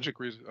epidemiologic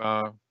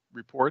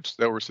reports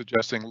that were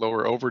suggesting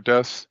lower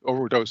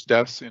overdose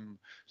deaths in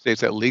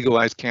states that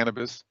legalized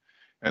cannabis.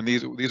 And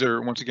these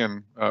are, once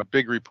again,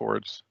 big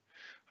reports.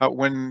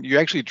 When you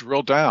actually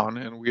drill down,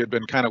 and we had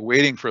been kind of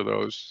waiting for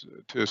those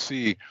to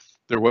see,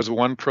 there was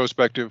one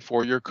prospective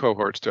 4-year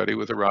cohort study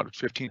with around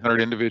 1,500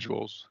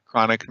 individuals,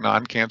 chronic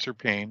non-cancer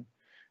pain,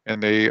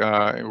 and they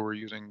were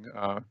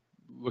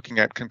looking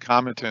at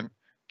concomitant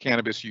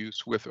cannabis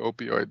use with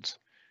opioids.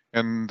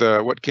 And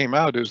what came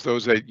out is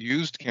those that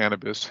used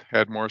cannabis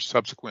had more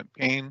subsequent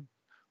pain,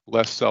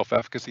 less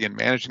self-efficacy in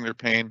managing their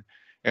pain,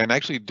 and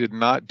actually did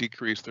not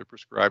decrease their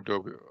prescribed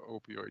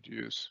opioid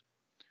use.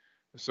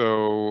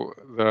 So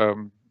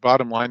the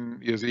bottom line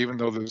is, even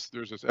though there's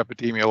this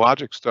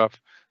epidemiologic stuff,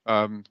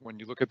 when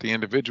you look at the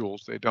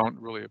individuals, they don't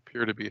really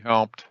appear to be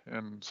helped.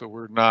 And so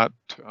we're not,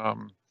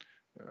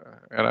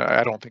 and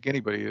I don't think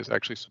anybody is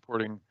actually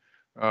supporting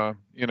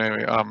in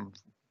a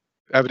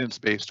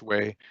evidence-based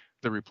way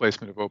the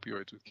replacement of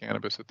opioids with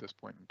cannabis at this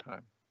point in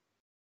time.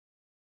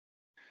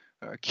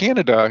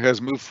 Canada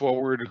has moved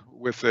forward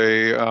with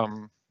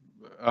a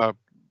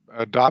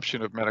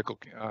adoption of medical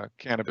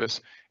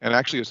cannabis, and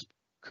actually is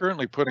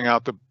currently putting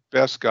out the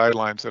best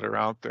guidelines that are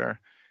out there.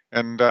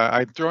 And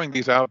I'm throwing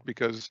these out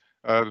because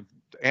the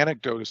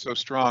anecdote is so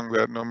strong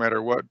that no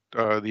matter what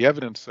the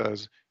evidence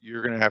says,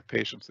 you're going to have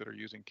patients that are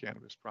using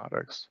cannabis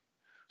products.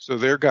 So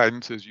their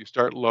guidance is you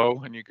start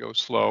low and you go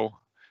slow,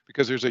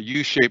 because there's a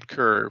U-shaped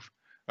curve.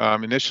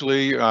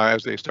 Initially,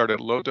 as they start at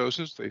low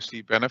doses, they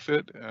see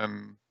benefit,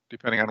 and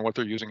depending on what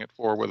they're using it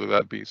for, whether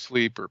that be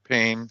sleep or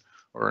pain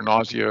or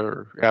nausea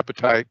or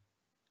appetite,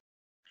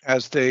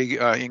 as they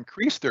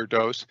increase their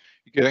dose,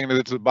 you get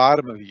into the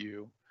bottom of the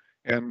U,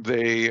 and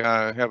they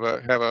have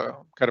a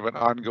kind of an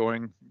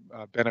ongoing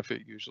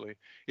benefit usually.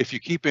 If you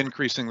keep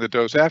increasing the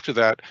dose after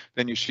that,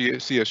 then you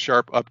see a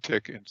sharp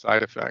uptick in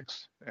side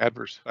effects,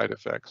 adverse side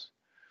effects.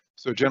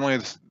 So generally,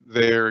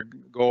 their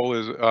goal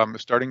is a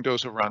starting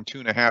dose of around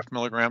 2.5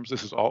 milligrams.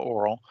 This is all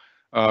oral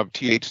of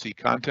THC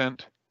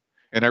content,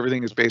 and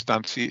everything is based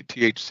on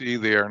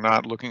THC. They are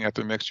not looking at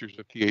the mixtures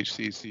of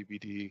THC,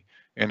 CBD,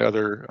 and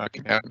other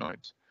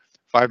cannabinoids.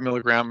 5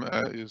 milligram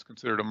is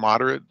considered a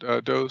moderate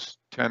dose.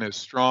 10 is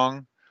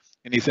strong.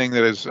 Anything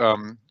that is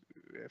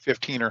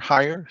 15 or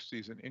higher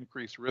sees an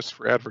increased risk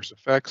for adverse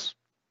effects.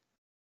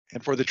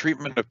 And for the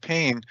treatment of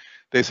pain,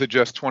 they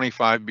suggest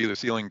 25 be the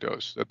ceiling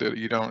dose. That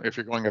you don't, if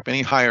you're going up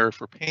any higher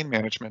for pain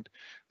management,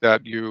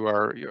 that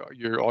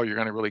all you're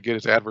going to really get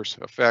is adverse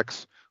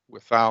effects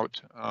without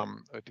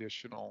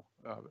additional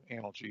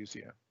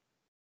analgesia.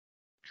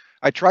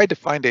 I tried to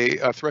find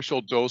a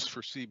threshold dose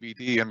for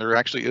CBD, and there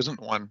actually isn't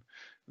one.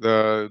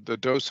 The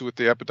dose with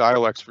the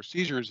Epidiolex for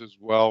seizures is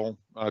well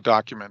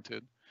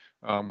documented,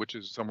 which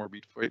is somewhere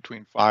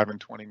between 5 and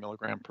 20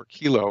 milligram per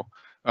kilo.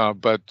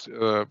 But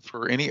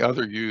for any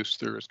other use,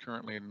 there is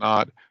currently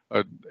not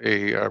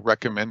a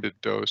recommended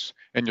dose,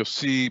 and you'll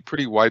see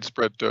pretty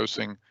widespread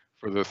dosing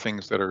for the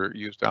things that are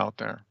used out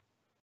there.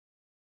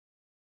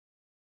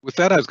 With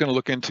that, I was going to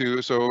look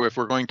into, so if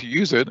we're going to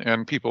use it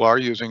and people are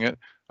using it,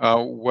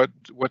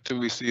 what do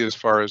we see as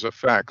far as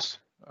effects,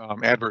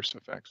 adverse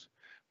effects?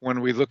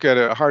 When we look at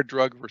a hard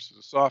drug versus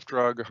a soft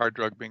drug, a hard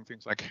drug being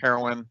things like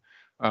heroin,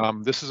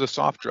 this is a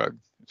soft drug.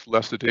 It's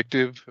less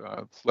addictive,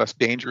 it's less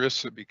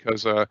dangerous,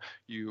 because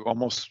it's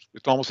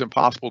almost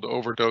impossible to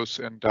overdose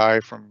and die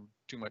from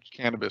too much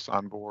cannabis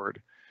on board.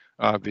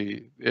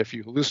 If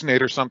you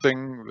hallucinate or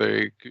something,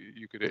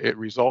 you could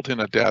result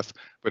in a death,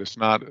 but it's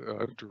not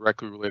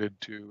directly related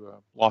to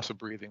loss of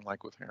breathing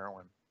like with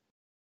heroin.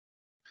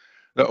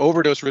 The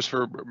overdose risk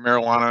for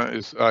marijuana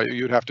is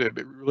you'd have to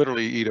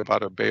literally eat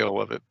about a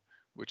bale of it,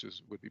 which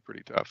would be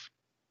pretty tough.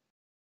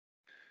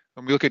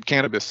 When we look at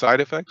cannabis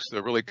side effects,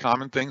 the really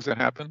common things that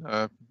happen,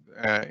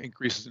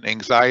 increases in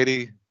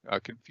anxiety,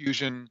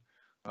 confusion,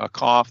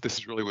 cough. This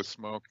is really with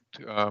smoked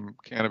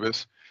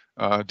cannabis.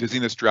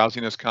 Dizziness,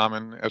 drowsiness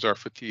common, as are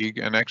fatigue,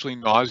 and actually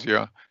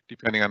nausea,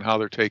 depending on how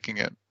they're taking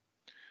it.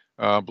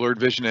 Blurred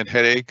vision and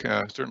headache,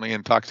 certainly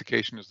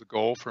intoxication is the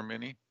goal for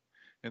many.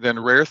 And then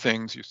rare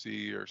things you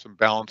see are some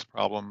balance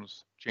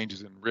problems,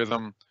 changes in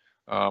rhythm,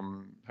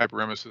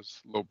 hyperemesis,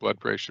 low blood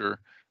pressure,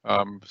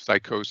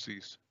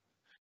 psychoses.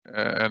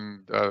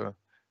 And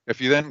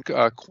if you then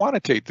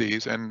quantitate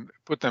these and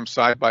put them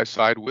side by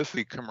side with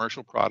the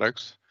commercial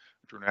products,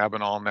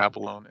 dronabinol,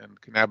 nabilone, and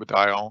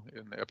cannabidiol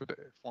in the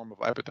form of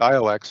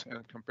Epidiolex,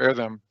 and compare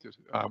them to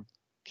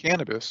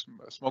cannabis,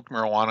 smoked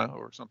marijuana,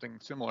 or something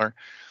similar,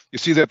 you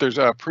see that there's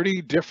a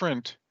pretty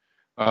different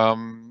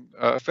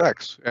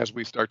effects as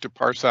we start to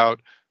parse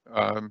out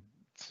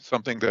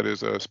something that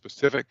is a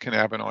specific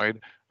cannabinoid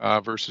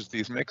versus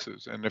these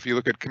mixes. And if you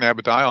look at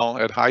cannabidiol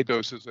at high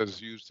doses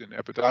as used in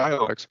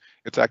Epidiolex,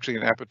 it's actually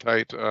an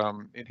appetite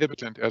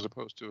inhibitant as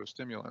opposed to a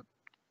stimulant.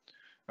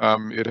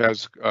 It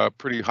has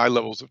pretty high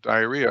levels of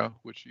diarrhea,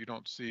 which you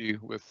don't see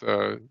with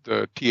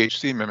the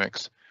THC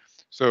mimics.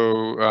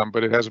 So,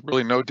 but it has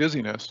really no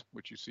dizziness,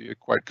 which you see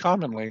quite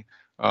commonly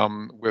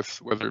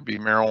with whether it be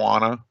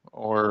marijuana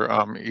or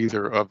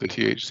either of the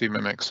THC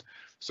mimics.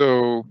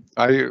 So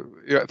I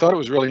thought it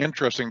was really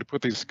interesting to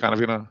put these kind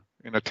of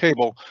in a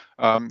table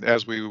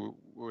as we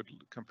would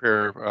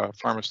compare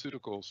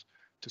pharmaceuticals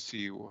to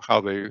see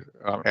how they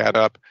add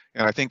up.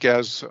 And I think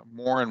as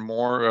more and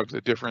more of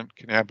the different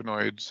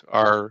cannabinoids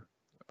are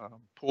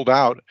pulled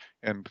out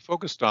and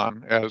focused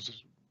on as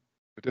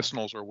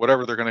medicinals or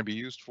whatever they're going to be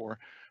used for,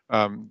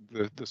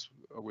 this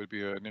would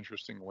be an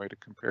interesting way to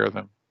compare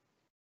them.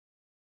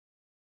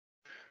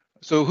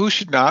 So who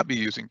should not be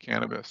using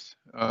cannabis?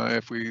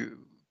 If we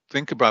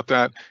think about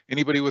that,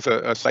 anybody with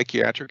a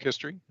psychiatric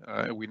history,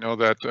 we know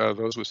that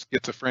those with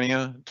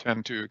schizophrenia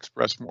tend to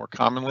express more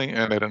commonly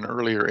and at an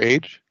earlier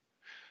age.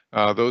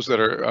 Those that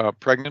are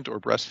pregnant or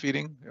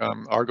breastfeeding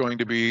are going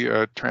to be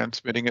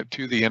transmitting it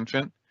to the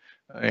infant.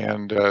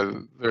 And we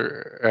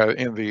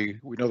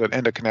know that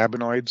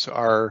endocannabinoids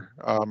are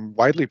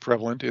widely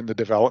prevalent in the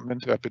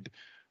development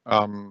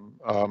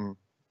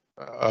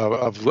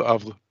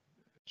of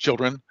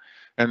children.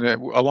 And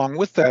along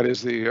with that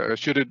is the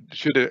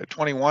should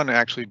 21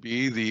 actually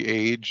be the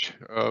age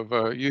of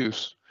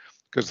use,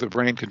 because the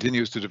brain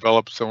continues to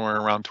develop somewhere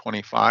around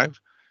 25.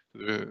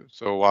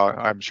 So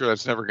I'm sure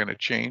that's never going to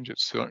change.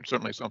 It's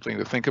certainly something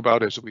to think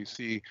about as we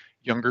see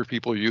younger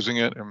people using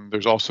it. And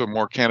there's also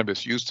more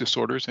cannabis use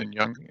disorders in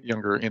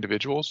younger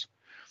individuals.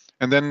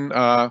 And then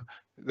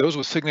those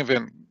with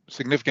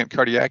significant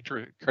cardiac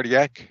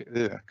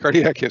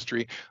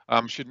history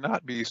should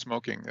not be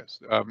smoking this.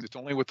 It's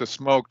only with the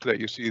smoke that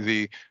you see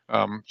the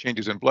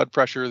changes in blood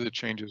pressure, the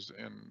changes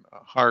in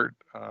heart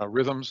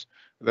rhythms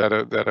that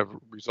have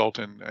result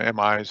in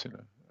MIs in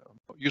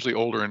usually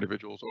older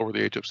individuals over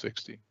the age of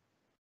 60.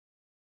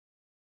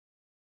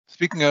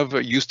 Speaking of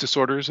use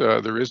disorders,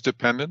 there is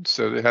dependence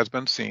that has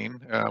been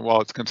seen.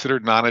 While it's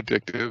considered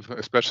non-addictive,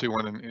 especially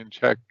when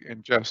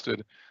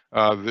ingested,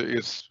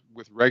 it's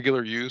with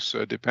regular use,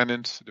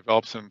 dependence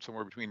develops in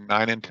somewhere between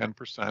 9 and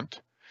 10%.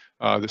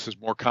 This is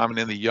more common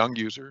in the young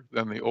user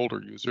than the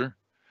older user.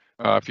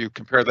 If you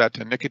compare that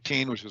to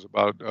nicotine, which is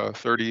about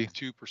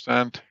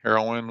 32%,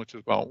 heroin, which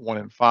is about 1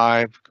 in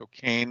 5,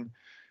 cocaine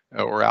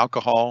or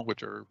alcohol,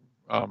 which are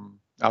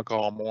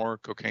alcohol more,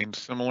 cocaine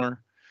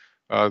similar.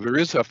 There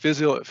is a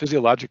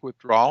physiologic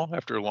withdrawal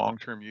after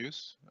long-term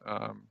use.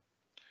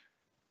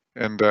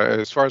 And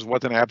as far as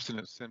what an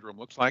abstinence syndrome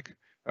looks like,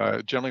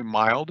 generally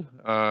mild.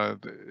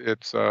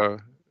 It's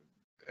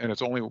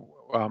only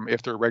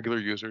if they're regular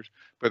users.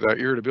 But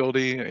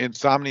irritability,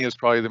 insomnia is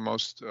probably the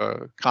most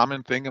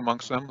common thing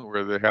amongst them,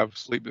 where they have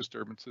sleep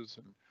disturbances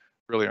and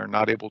really are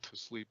not able to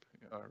sleep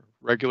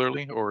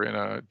regularly or in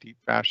a deep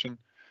fashion.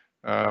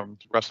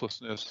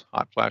 Restlessness,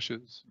 hot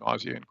flashes,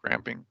 nausea, and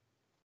cramping.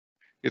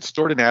 It's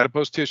stored in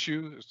adipose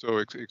tissue, so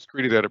it's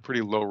excreted at a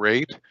pretty low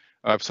rate.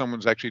 If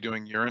someone's actually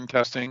doing urine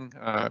testing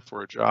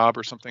for a job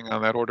or something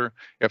on that order,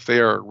 if they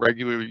are a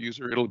regular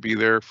user, it'll be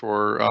there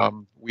for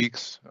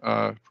weeks,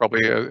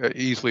 probably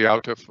easily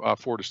out to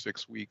 4 to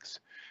 6 weeks.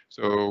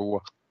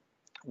 So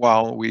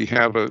while we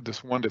have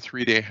this 1 to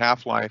 3 day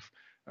half-life,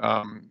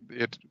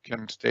 it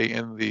can stay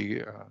in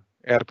the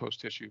adipose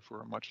tissue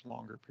for a much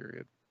longer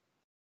period.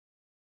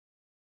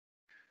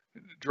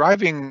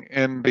 Driving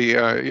and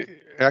the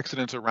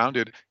accidents around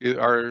it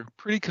are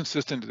pretty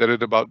consistent that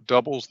it about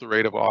doubles the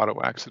rate of auto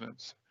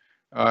accidents.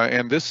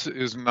 And this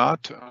is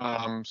not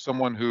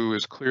someone who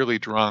is clearly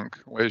drunk,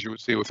 as you would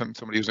see with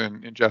somebody who's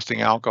ingesting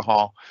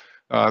alcohol.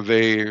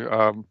 They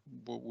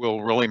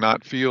will really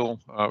not feel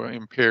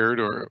impaired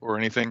or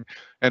anything.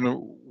 And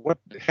what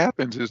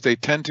happens is they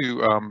tend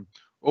to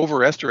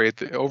overestimate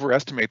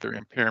their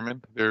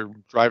impairment. They're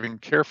driving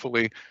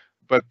carefully,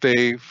 but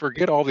they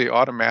forget all the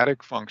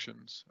automatic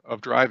functions of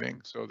driving.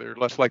 So they're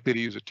less likely to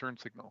use a turn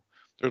signal.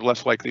 They're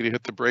less likely to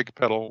hit the brake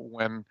pedal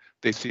when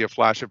they see a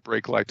flash of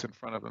brake lights in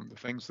front of them. The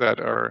things that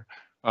are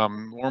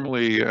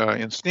normally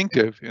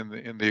instinctive in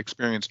the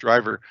experienced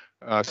driver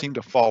seem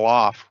to fall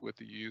off with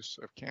the use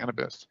of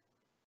cannabis.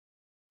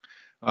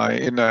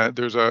 And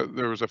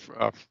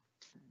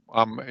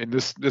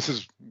this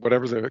is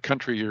whatever the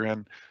country you're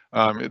in.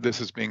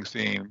 This is being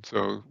seen.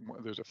 So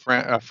there's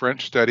a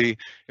French study.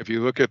 If you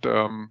look at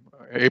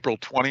April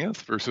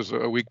 20th versus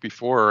a week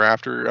before or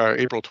after,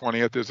 April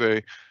 20th is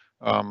a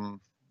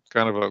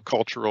kind of a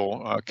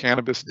cultural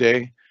cannabis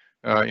day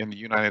in the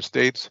United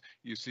States.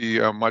 You see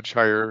a much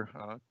higher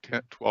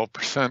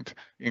 12%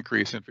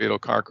 increase in fatal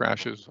car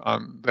crashes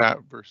on that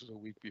versus a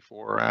week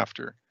before or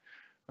after.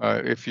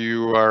 If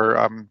you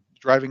are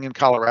driving in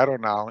Colorado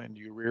now and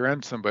you rear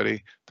end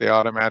somebody, they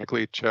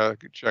automatically check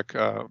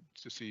to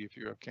see if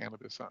you have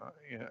cannabis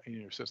in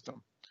your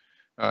system.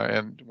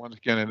 And once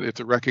again,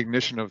 it's a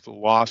recognition of the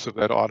loss of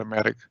that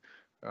automatic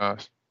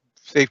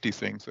safety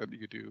things that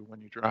you do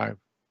when you drive.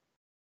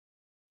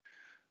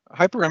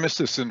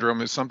 Hyperemesis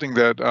syndrome is something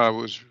that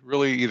was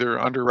really either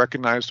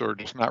under-recognized or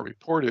just not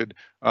reported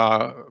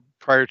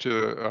prior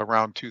to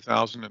around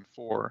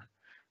 2004.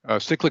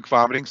 Cyclic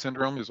vomiting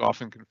syndrome is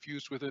often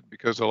confused with it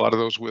because a lot of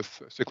those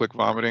with cyclic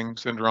vomiting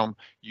syndrome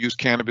use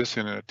cannabis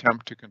in an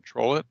attempt to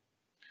control it.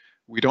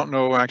 We don't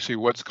know actually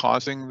what's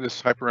causing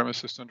this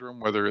hyperemesis syndrome,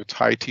 whether it's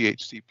high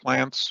THC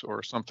plants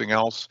or something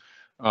else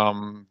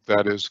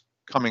that is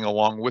coming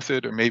along with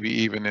it, or maybe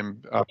even in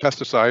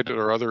pesticide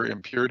or other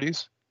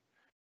impurities.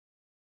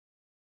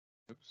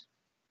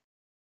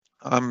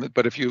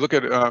 But if you look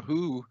at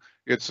WHO,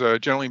 it's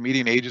generally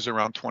median age is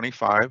around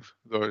 25,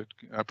 though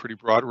a pretty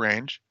broad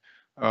range.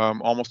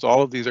 Almost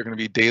all of these are going to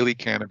be daily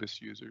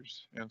cannabis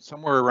users, and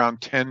somewhere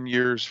around 10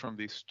 years from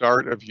the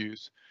start of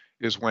use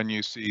is when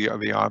you see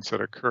the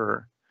onset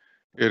occur.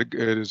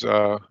 It's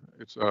 4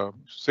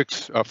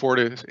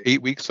 to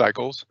 8 week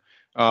cycles,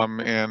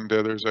 and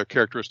there's a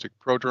characteristic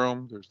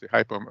prodrome, there's the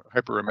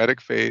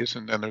hyperemetic phase,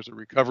 and then there's a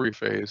recovery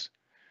phase.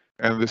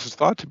 And this is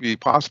thought to be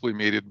possibly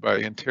mediated by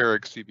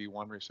enteric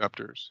CB1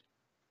 receptors.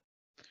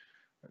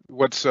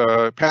 What's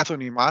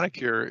pathognomonic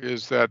here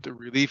is that the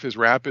relief is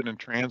rapid and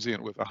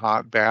transient with a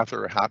hot bath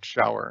or a hot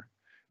shower.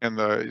 And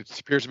it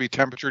appears to be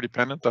temperature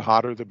dependent, the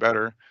hotter the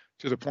better,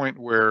 to the point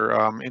where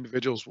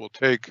individuals will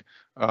take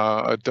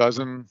 2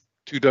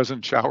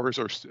 dozen showers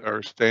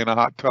or stay in a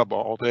hot tub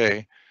all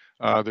day.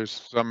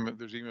 There's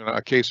even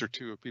a case or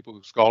two of people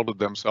who scalded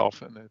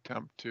themselves in an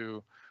attempt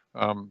to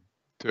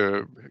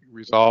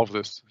resolve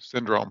this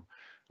syndrome.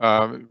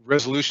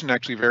 Resolution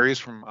actually varies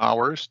from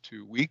hours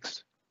to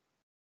weeks.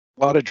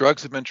 A lot of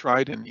drugs have been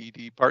tried in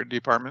ED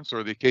departments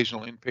or the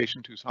occasional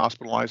inpatient who's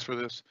hospitalized for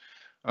this.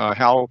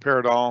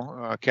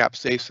 Haloperidol,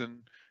 capsaicin,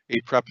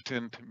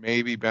 aprepitant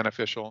may be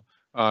beneficial,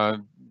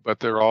 but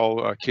they're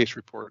all case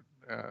report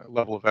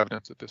level of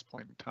evidence at this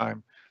point in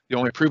time. The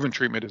only proven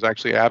treatment is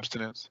actually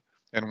abstinence,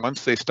 and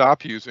once they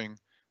stop using,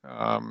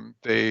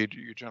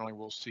 you generally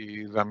will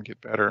see them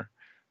get better.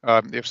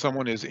 If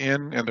someone is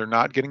in and they're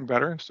not getting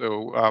better,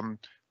 so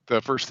the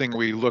first thing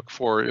we look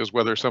for is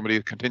whether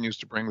somebody continues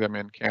to bring them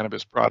in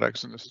cannabis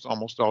products, and this has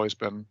almost always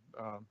been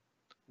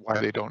why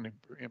they don't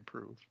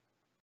improve.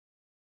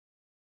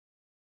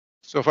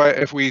 So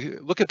if we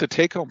look at the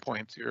take-home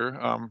points here,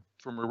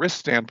 from a risk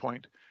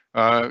standpoint,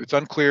 it's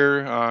unclear,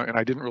 and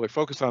I didn't really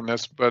focus on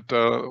this, but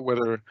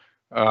whether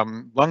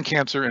lung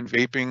cancer and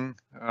vaping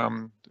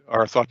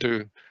are thought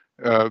to,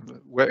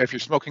 if you're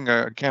smoking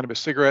a cannabis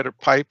cigarette or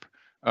pipe,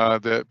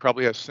 that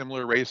probably has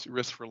similar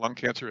risk for lung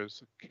cancer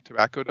as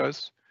tobacco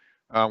does.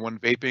 When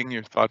vaping,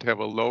 you're thought to have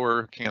a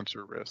lower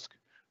cancer risk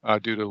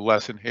due to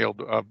less inhaled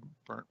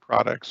burnt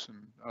products and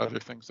other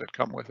things that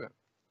come with it.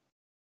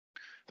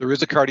 There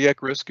is a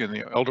cardiac risk in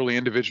the elderly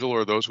individual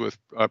or those with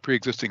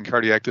pre-existing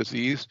cardiac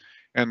disease,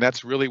 and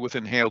that's really with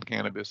inhaled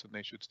cannabis, and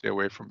they should stay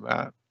away from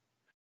that.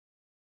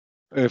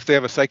 If they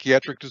have a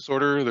psychiatric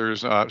disorder,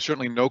 there's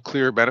certainly no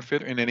clear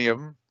benefit in any of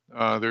them.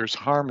 There's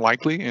harm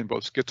likely in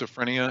both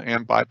schizophrenia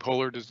and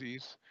bipolar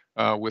disease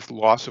with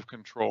loss of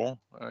control,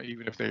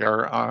 even if they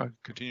are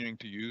continuing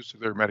to use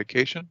their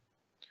medication.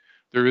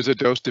 There is a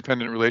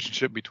dose-dependent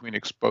relationship between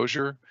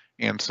exposure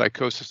and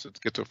psychosis and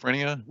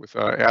schizophrenia, with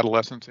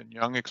adolescents and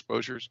young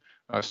exposures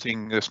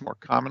seeing this more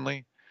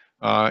commonly.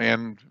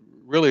 And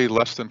really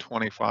less than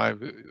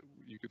 25,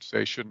 you could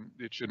say,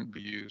 it shouldn't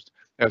be used,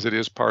 as it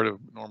is part of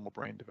normal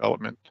brain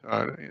development.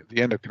 The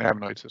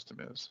endocannabinoid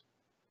system is.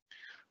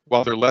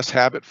 While they're less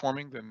habit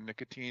forming than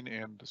nicotine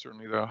and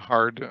certainly the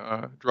hard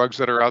drugs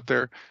that are out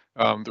there,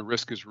 the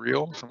risk is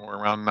real. Somewhere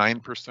around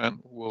 9%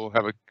 will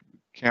have a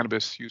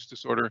cannabis use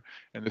disorder,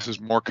 and this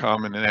is more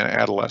common in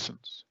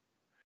adolescents.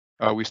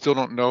 We still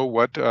don't know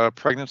what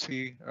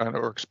pregnancy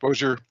or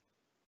exposure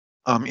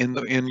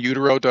in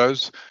utero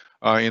does.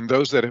 In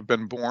those that have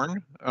been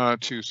born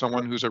to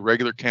someone who's a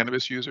regular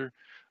cannabis user,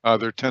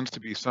 there tends to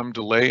be some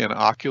delay in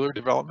ocular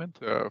development.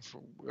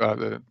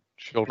 The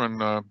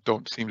children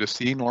don't seem to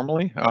see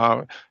normally,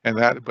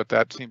 but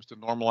that seems to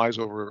normalize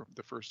over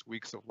the first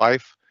weeks of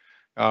life.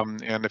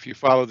 And if you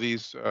follow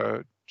these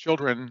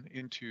children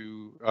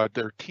into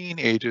their teen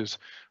ages,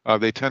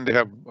 they tend to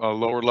have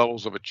lower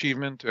levels of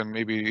achievement, and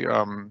maybe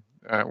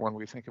when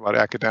we think about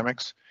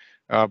academics,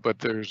 but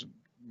there's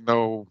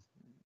no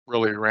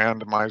really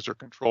randomized or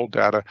controlled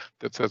data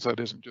that says that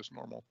isn't just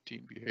normal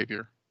teen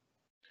behavior.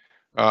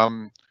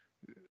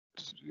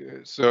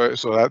 So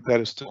that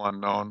is still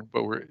unknown,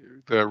 but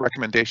the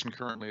recommendation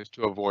currently is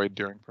to avoid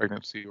during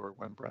pregnancy or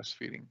when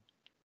breastfeeding.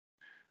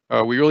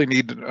 We really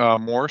need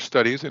more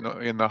studies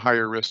in the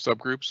higher risk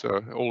subgroups,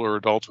 older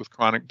adults with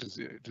chronic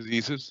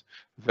diseases,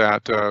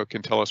 that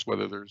can tell us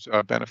whether there's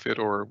benefit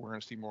or we're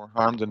going to see more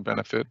harm than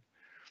benefit.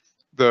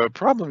 The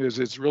problem is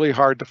it's really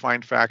hard to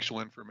find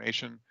factual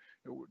information,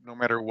 no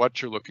matter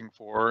what you're looking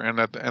for, and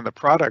the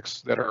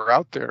products that are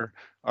out there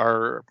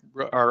are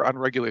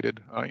unregulated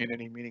in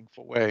any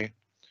meaningful way.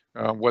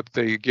 What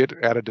they get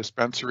at a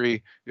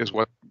dispensary is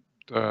what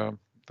the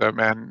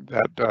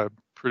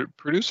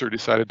producer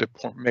decided to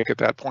make at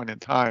that point in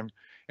time.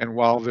 And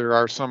while there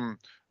are some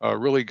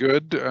really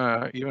good,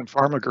 even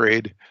pharma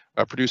grade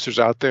producers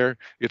out there,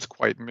 it's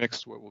quite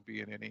mixed what will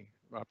be in any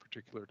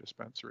particular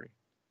dispensary.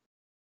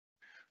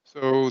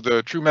 So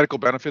the true medical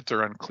benefits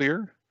are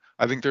unclear.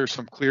 I think there's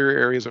some clear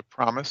areas of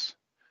promise.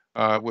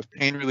 with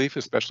pain relief,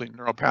 especially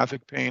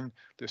neuropathic pain.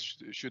 This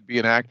should be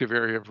an active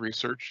area of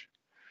research.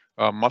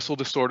 Muscle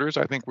disorders,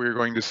 I think we're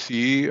going to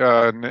see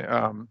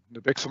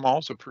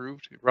nabiximols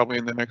approved probably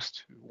in the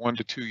next 1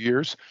 to 2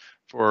 years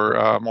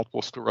for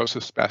multiple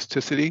sclerosis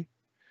spasticity.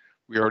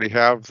 We already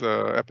have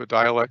the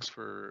Epidiolex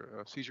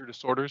for seizure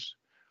disorders.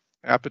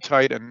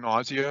 Appetite and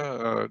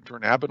nausea,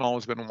 dronabinol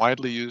has been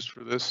widely used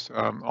for this.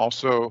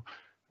 Also,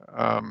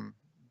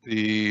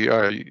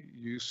 the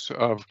use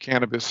of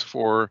cannabis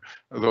for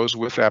those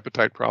with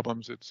appetite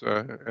problems. It's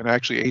and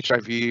actually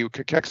HIV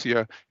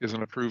cachexia is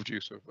an approved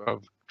use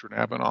of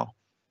dronabinol.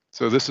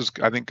 So this is,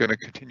 I think, going to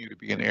continue to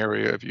be an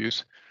area of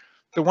use.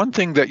 The one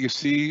thing that you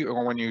see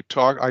when you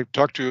talk, I've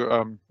talked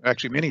to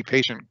actually many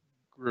patient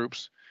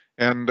groups,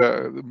 and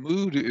the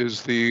mood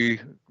is the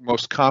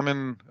most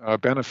common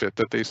benefit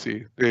that they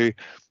see. They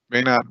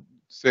may not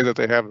say that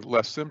they have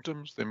less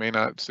symptoms. They may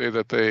not say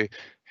that they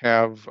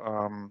have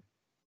a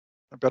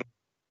better.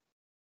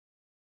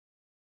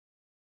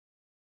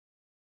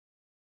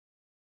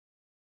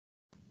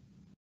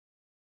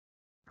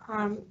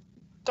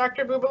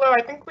 Dr. Bubalo,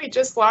 I think we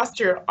just lost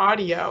your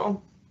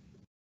audio.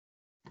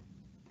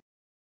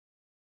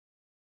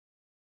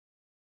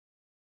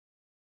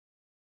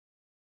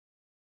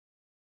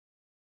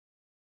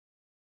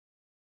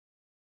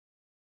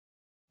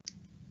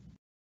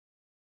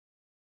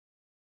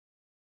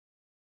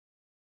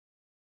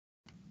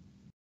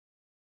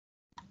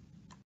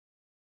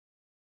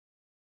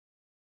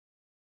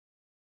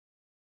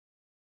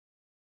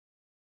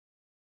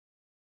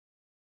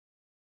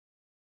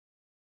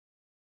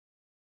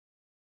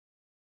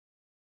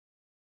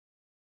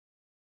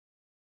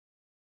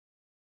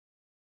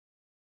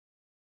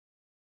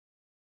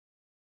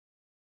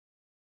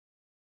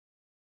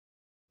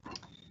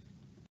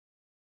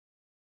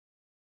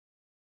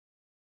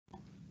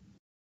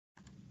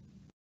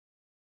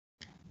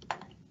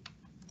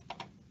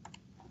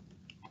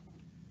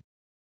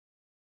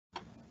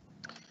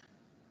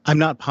 I'm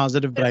not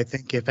positive, but I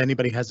think if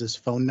anybody has his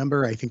phone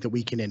number, I think that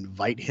we can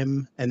invite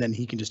him and then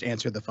he can just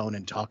answer the phone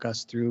and talk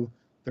us through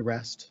the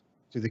rest,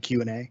 through the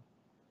Q&A.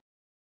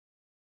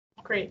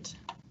 Great.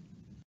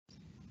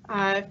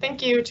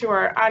 Thank you to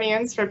our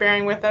audience for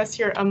bearing with us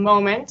here a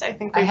moment. I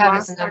think I have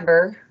his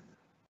number.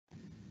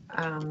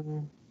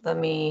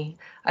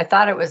 I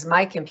thought it was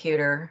my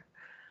computer.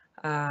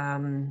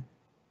 Yeah,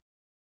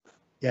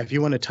 if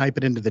you want to type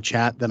it into the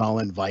chat, then I'll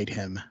invite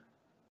him.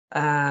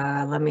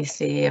 Let me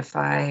see if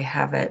I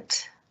have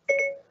it.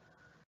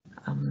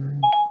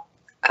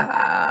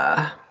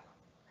 I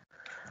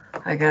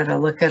gotta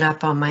look it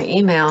up on my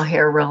email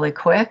here really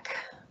quick.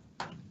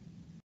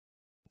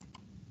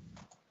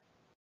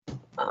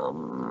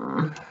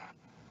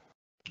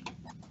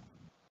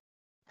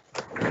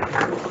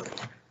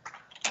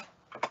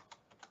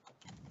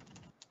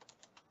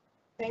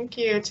 Thank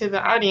you to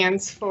the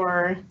audience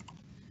for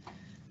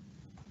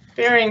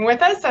bearing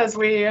with us as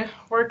we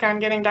work on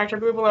getting Dr.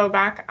 Bubalo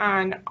back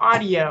on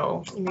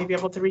audio. You may be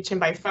able to reach him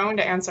by phone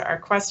to answer our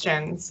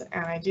questions.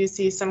 And I do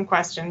see some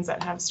questions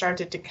that have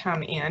started to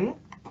come in.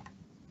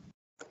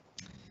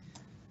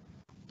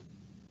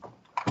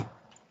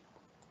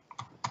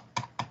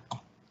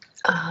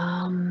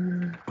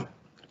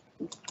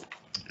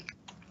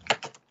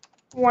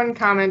 One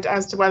comment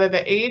as to whether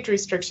the age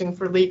restriction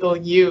for legal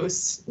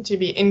use to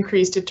be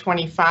increased to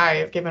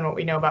 25, given what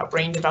we know about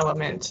brain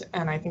development.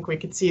 And I think we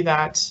could see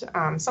that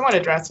somewhat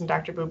addressed in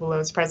Dr.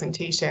 Bubalo's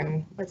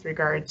presentation with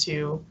regard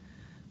to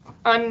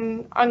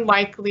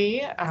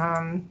unlikely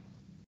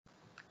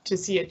to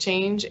see a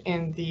change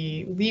in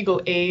the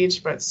legal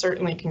age, but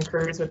certainly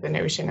concurs with the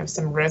notion of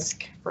some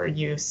risk for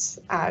use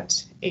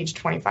at age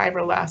 25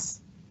 or less.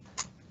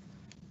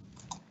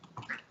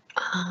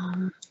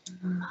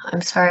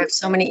 I'm sorry, I have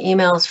so many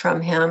emails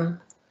from him.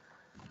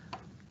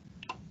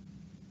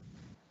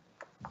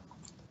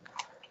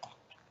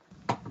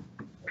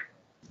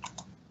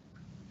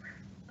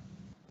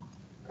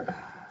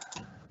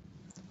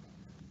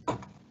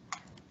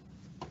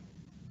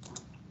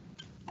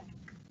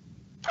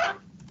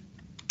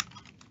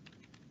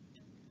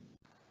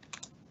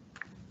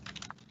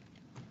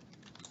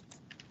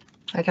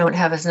 I don't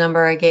have his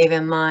number. I gave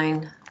him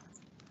mine.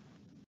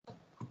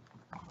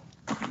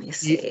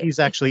 He's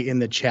actually in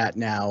the chat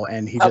now,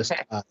 and he just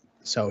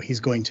so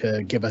he's going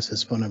to give us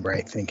his phone number,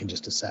 I think, in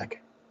just a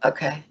sec.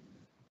 Okay.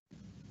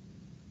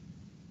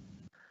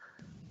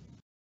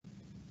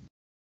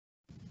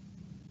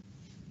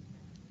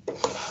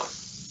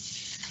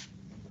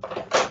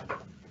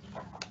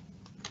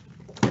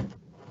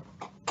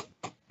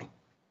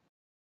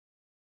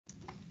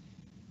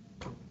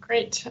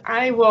 Great.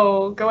 I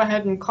will go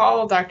ahead and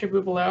call Dr.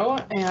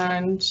 Bubalo,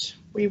 and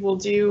we will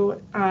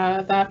do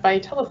that by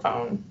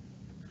telephone.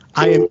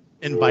 I am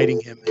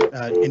inviting him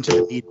into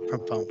the meet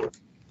from phone.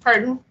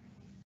 Pardon?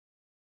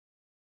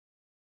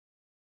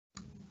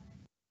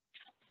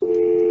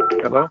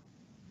 Hello?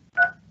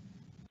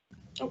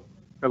 Oh.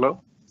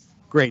 Hello?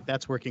 Great,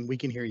 that's working. We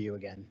can hear you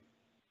again.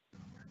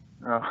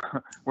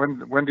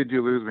 When did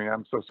you lose me?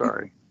 I'm so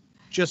sorry.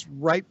 just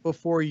right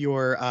before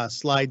your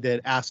slide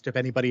that asked if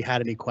anybody had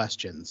any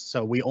questions.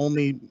 So we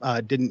only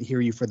didn't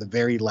hear you for the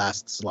very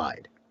last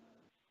slide.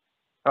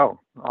 Oh,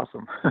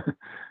 awesome.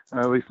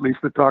 At least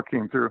the talk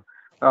came through.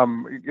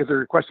 Is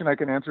there a question I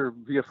can answer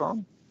via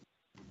phone?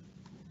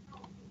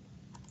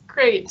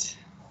 Great.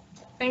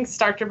 Thanks,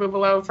 Dr.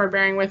 Bubalo, for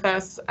bearing with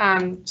us.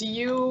 Do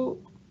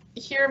you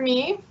hear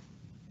me?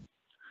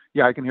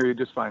 Yeah, I can hear you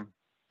just fine.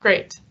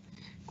 Great.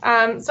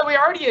 So we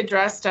already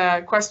addressed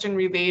a question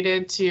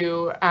related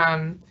to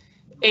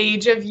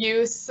age of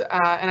use,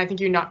 and I think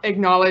you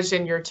acknowledged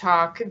in your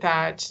talk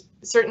that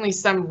certainly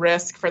some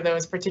risk for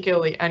those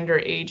particularly under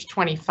age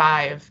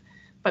 25,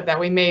 but that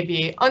we may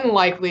be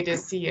unlikely to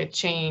see a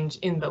change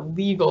in the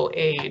legal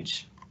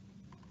age.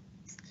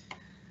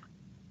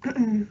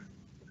 I'm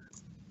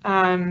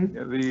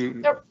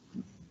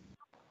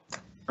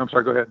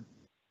sorry, go ahead.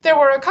 There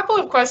were a couple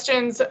of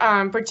questions,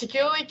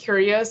 particularly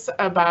curious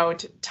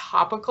about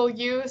topical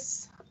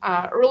use.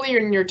 Earlier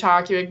in your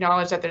talk, you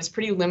acknowledged that there's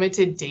pretty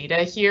limited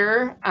data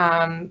here,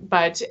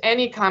 but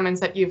any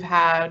comments that you've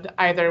had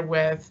either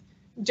with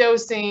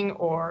dosing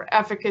or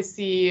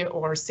efficacy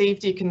or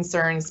safety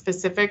concerns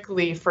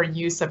specifically for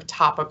use of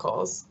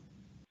topicals?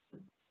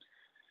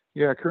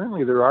 Yeah,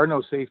 currently there are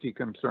no safety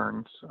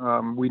concerns.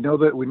 We know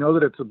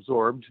that it's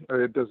absorbed.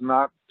 It does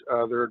not.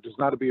 There does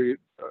not be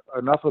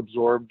enough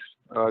absorbed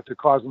to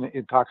cause an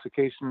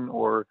intoxication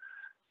or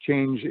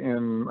change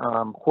in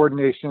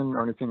coordination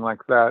or anything like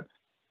that.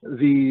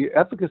 The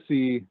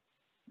efficacy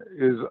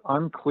is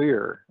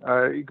unclear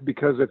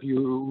because if you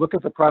look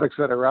at the products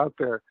that are out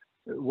there,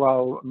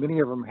 while many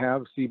of them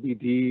have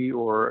CBD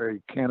or a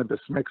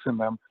cannabis mix in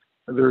them,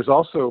 there's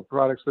also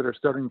products that are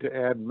starting to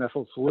add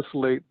methyl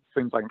salicylate,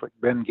 things like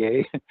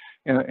Bengay,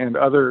 and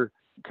other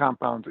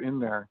compounds in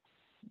there.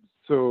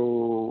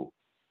 So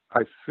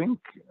I think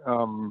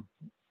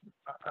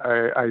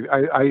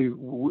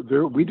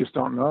we just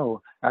don't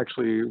know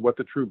actually what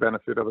the true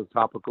benefit of a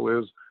topical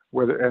is.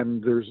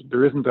 And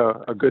there isn't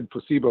a good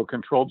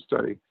placebo-controlled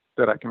study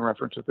that I can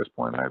reference at this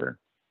point either.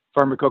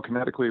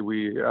 Pharmacokinetically,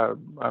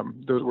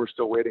 we're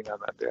still waiting on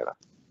that data.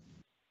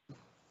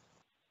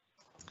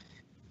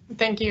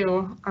 Thank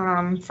you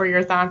for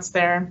your thoughts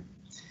there.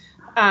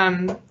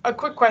 A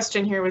quick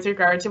question here with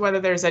regard to whether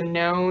there's a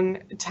known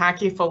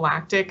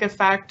tachyphylactic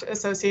effect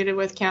associated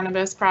with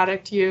cannabis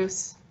product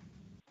use.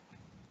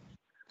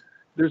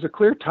 There's a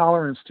clear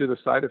tolerance to the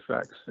side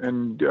effects,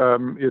 and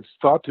it's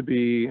thought to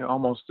be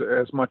almost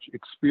as much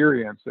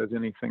experience as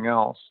anything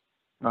else,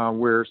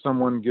 where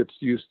someone gets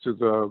used to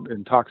the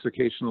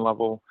intoxication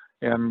level,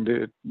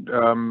 and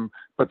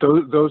but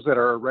those that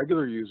are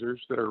regular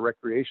users, that are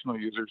recreational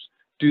users,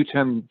 do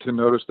tend to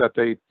notice that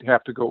they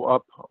have to go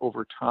up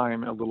over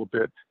time a little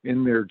bit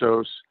in their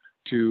dose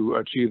to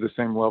achieve the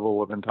same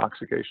level of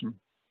intoxication,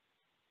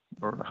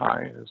 or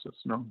high as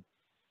it's known.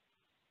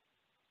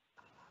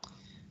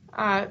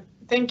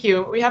 Thank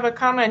you. We have a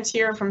comment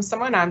here from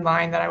someone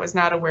online that I was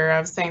not aware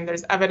of, saying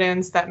there's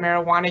evidence that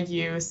marijuana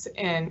use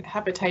in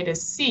hepatitis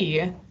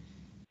C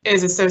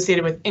is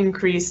associated with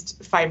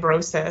increased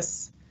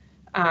fibrosis.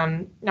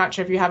 Not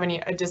sure if you have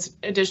any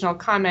additional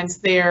comments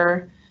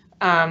there.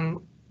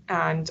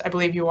 And I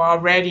believe you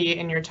already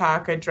in your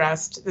talk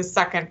addressed the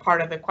second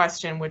part of the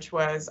question, which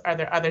was, are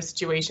there other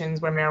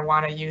situations where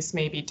marijuana use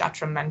may be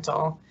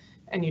detrimental?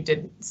 And you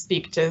did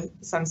speak to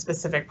some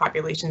specific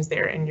populations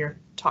there in your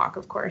talk,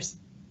 of course.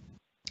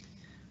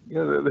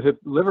 Yeah, the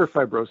liver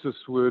fibrosis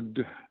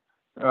would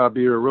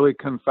be a really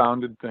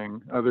confounded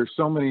thing. There's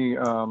so many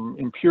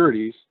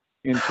impurities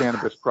in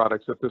cannabis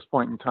products at this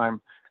point in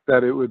time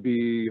that it would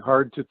be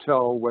hard to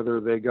tell whether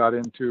they got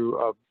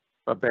into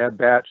a bad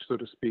batch, so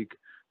to speak,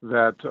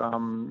 that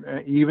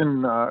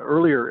even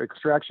earlier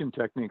extraction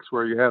techniques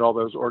where you had all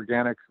those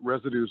organic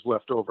residues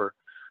left over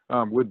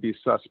would be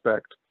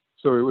suspect.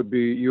 So it would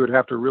be, you would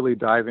have to really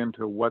dive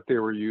into what they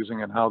were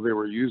using and how they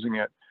were using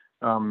it.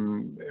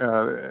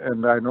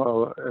 And I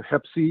know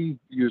Hep C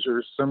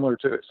users, similar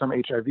to some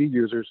HIV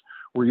users,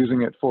 were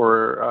using it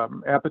for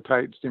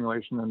appetite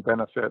stimulation and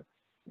benefit.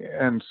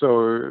 And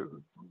so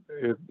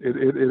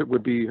it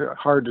would be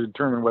hard to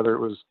determine whether it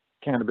was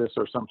cannabis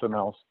or something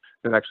else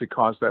that actually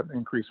caused that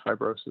increased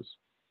fibrosis.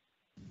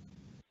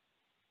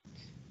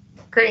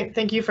 Great,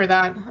 thank you for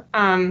that.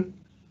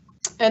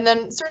 And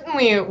then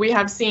certainly we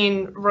have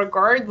seen,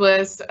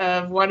 regardless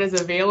of what is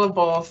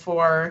available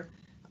for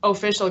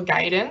official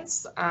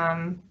guidance,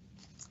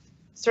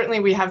 certainly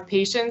we have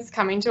patients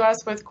coming to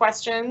us with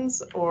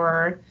questions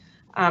or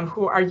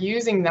who are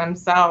using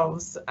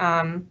themselves.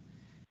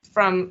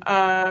 From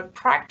a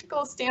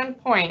practical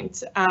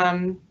standpoint,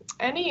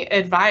 any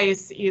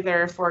advice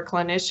either for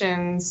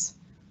clinicians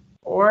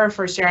or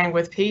for sharing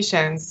with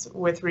patients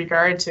with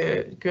regard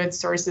to good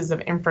sources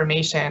of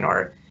information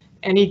or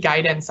any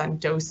guidance on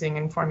dosing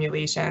and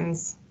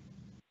formulations?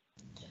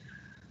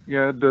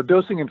 Yeah, the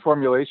dosing and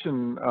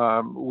formulation,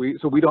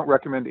 we don't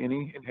recommend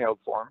any inhaled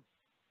form.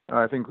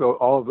 I think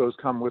all of those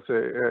come with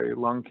a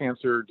lung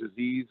cancer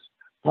disease,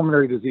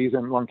 pulmonary disease,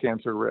 and lung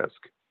cancer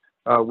risk,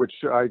 which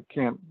I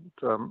can't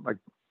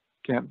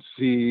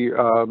see,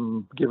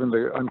 given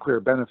the unclear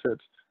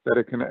benefits, that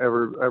it can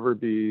ever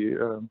be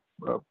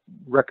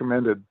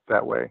recommended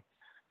that way.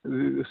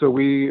 So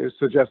we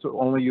suggest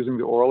only using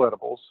the oral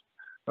edibles.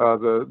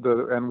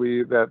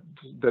 That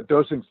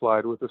dosing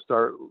slide with the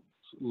start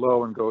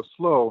low and go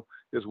slow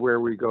is where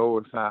we go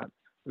with that.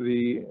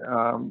 The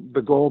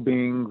goal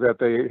being that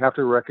they have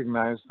to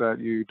recognize that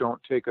you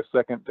don't take a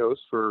second dose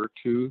for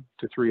 2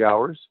 to 3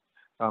 hours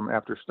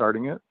after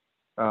starting it,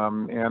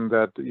 and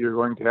that you're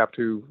going to have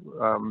to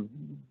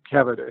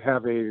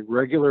have a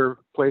regular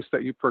place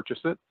that you purchase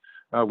it.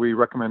 We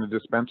recommend a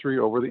dispensary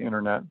over the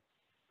internet,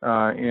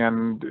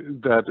 and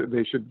that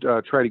they should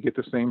try to get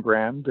the same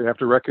brand. They have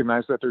to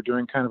recognize that they're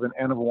doing kind of an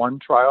N of 1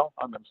 trial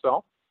on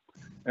themselves,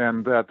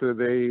 and that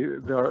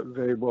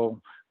they will.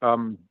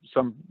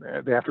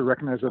 They have to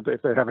recognize that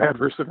if they have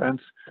adverse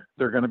events,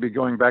 they're going to be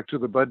going back to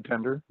the bud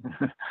tender,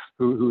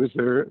 who is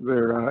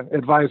their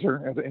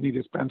advisor at any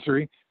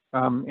dispensary,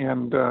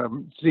 and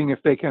seeing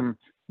if they can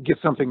get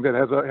something that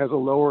has a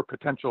lower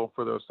potential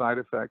for those side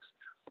effects.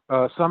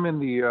 Some in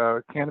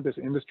the cannabis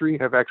industry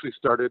have actually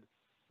started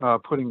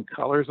putting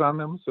colors on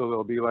them, so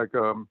there'll be like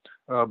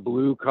a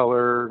blue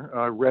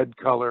color, red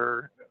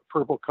color,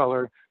 purple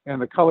color,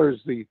 and the colors,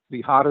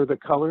 the hotter the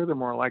color, the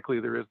more likely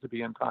there is to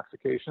be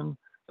intoxication.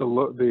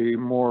 The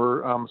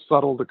more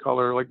subtle the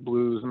color, like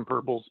blues and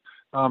purples,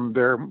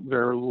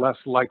 they're less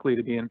likely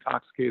to be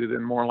intoxicated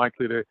and more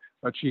likely to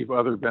achieve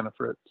other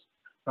benefits.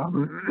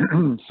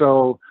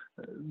 So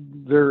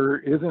there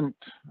isn't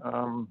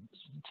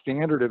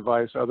standard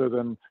advice other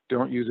than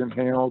don't use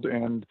inhaled,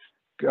 and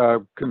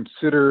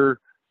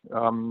consider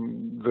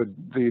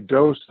the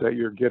dose that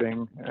you're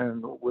getting.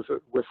 And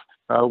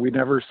we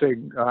never say,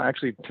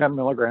 actually 10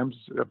 milligrams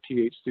of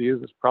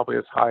THC is probably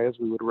as high as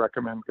we would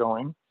recommend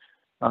going.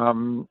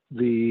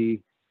 The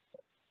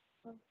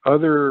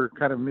other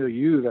kind of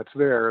milieu that's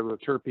there, the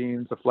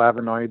terpenes, the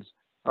flavonoids,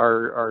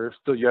 are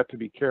still yet to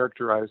be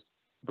characterized,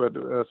 but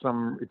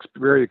some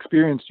very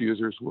experienced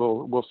users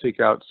will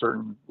seek out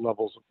certain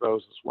levels of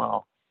those as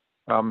well.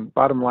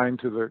 Bottom line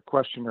to the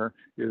questioner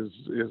is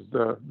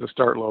the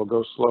start low,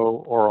 go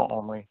slow, oral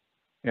only,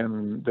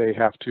 and they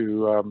have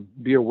to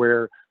be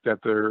aware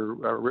that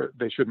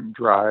they shouldn't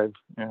drive,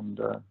 and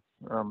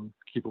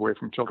keep away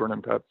from children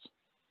and pets.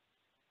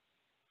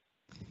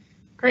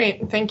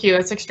 Great, thank you.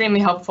 That's extremely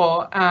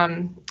helpful.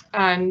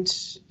 And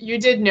you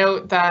did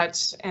note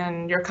that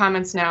in your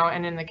comments now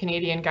and in the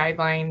Canadian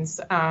guidelines,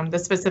 the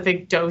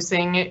specific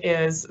dosing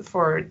is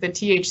for the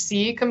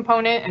THC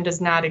component and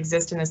does not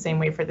exist in the same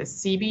way for the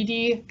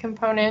CBD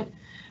component.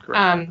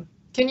 Can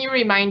you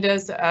remind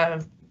us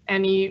of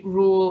any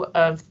rule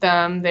of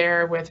thumb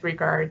there with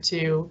regard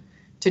to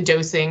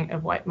dosing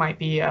of what might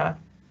be a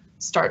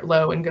start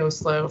low and go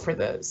slow for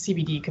the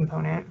CBD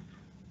component?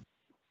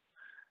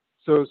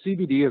 So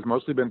CBD has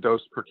mostly been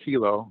dosed per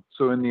kilo.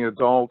 So in the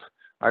adult,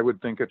 I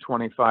would think a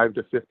 25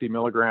 to 50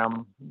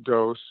 milligram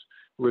dose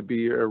would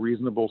be a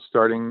reasonable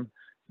starting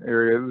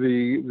area.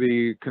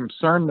 The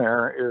concern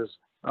there is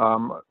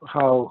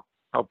how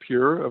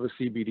pure of a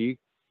CBD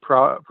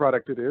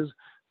product it is,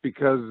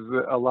 because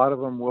a lot of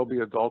them will be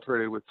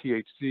adulterated with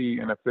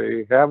THC, and if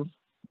they have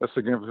a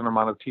significant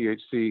amount of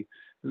THC,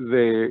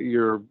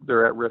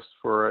 they're at risk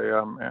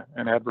for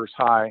an adverse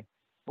high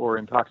or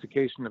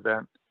intoxication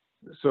event.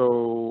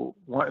 So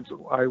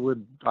I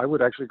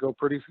would actually go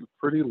pretty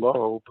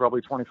low, probably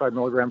 25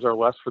 milligrams or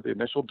less for the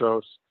initial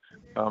dose.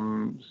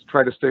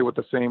 Try to stay with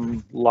the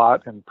same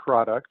lot and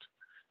product,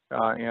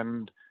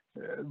 and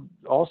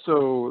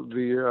also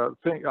the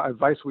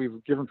advice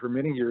we've given for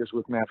many years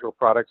with natural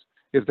products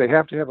is they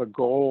have to have a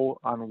goal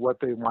on what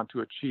they want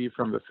to achieve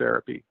from the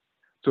therapy.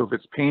 So if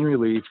it's pain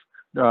relief,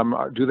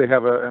 do they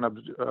have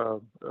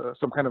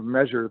some kind of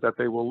measure that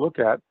they will look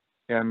at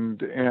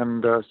and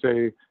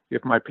say,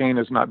 if my pain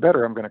is not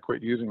better, I'm going to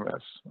quit using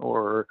this.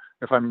 Or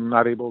if I'm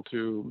not able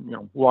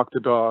to, walk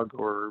the dog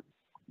or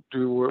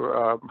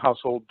do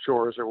household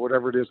chores or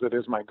whatever it is that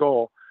is my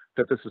goal,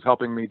 that this is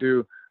helping me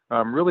do.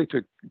 Really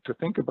to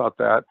think about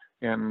that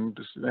and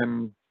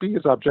be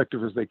as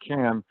objective as they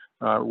can,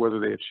 whether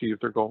they achieve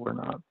their goal or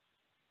not.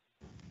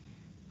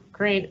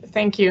 Great,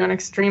 thank you. An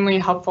extremely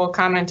helpful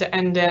comment to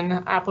end in,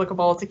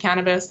 applicable to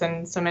cannabis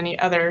and so many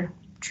other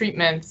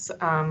treatments.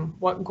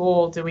 What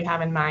goal do we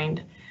have in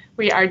mind?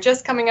 We are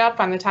just coming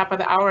up on the top of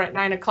the hour at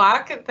 9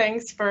 o'clock.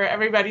 Thanks for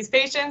everybody's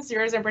patience,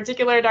 yours in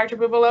particular, Dr.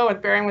 Bubalo,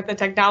 with bearing with the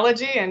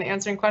technology and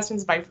answering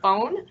questions by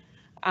phone.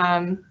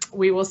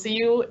 We will see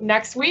you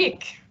next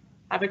week.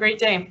 Have a great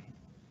day.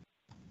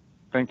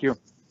 Thank you.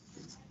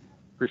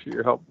 Appreciate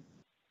your help.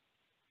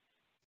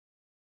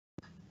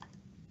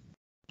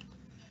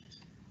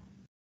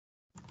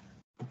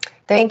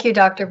 Thank you,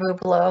 Dr.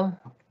 Bubalo.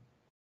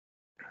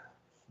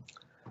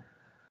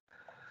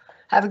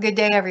 Have a good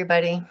day,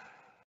 everybody.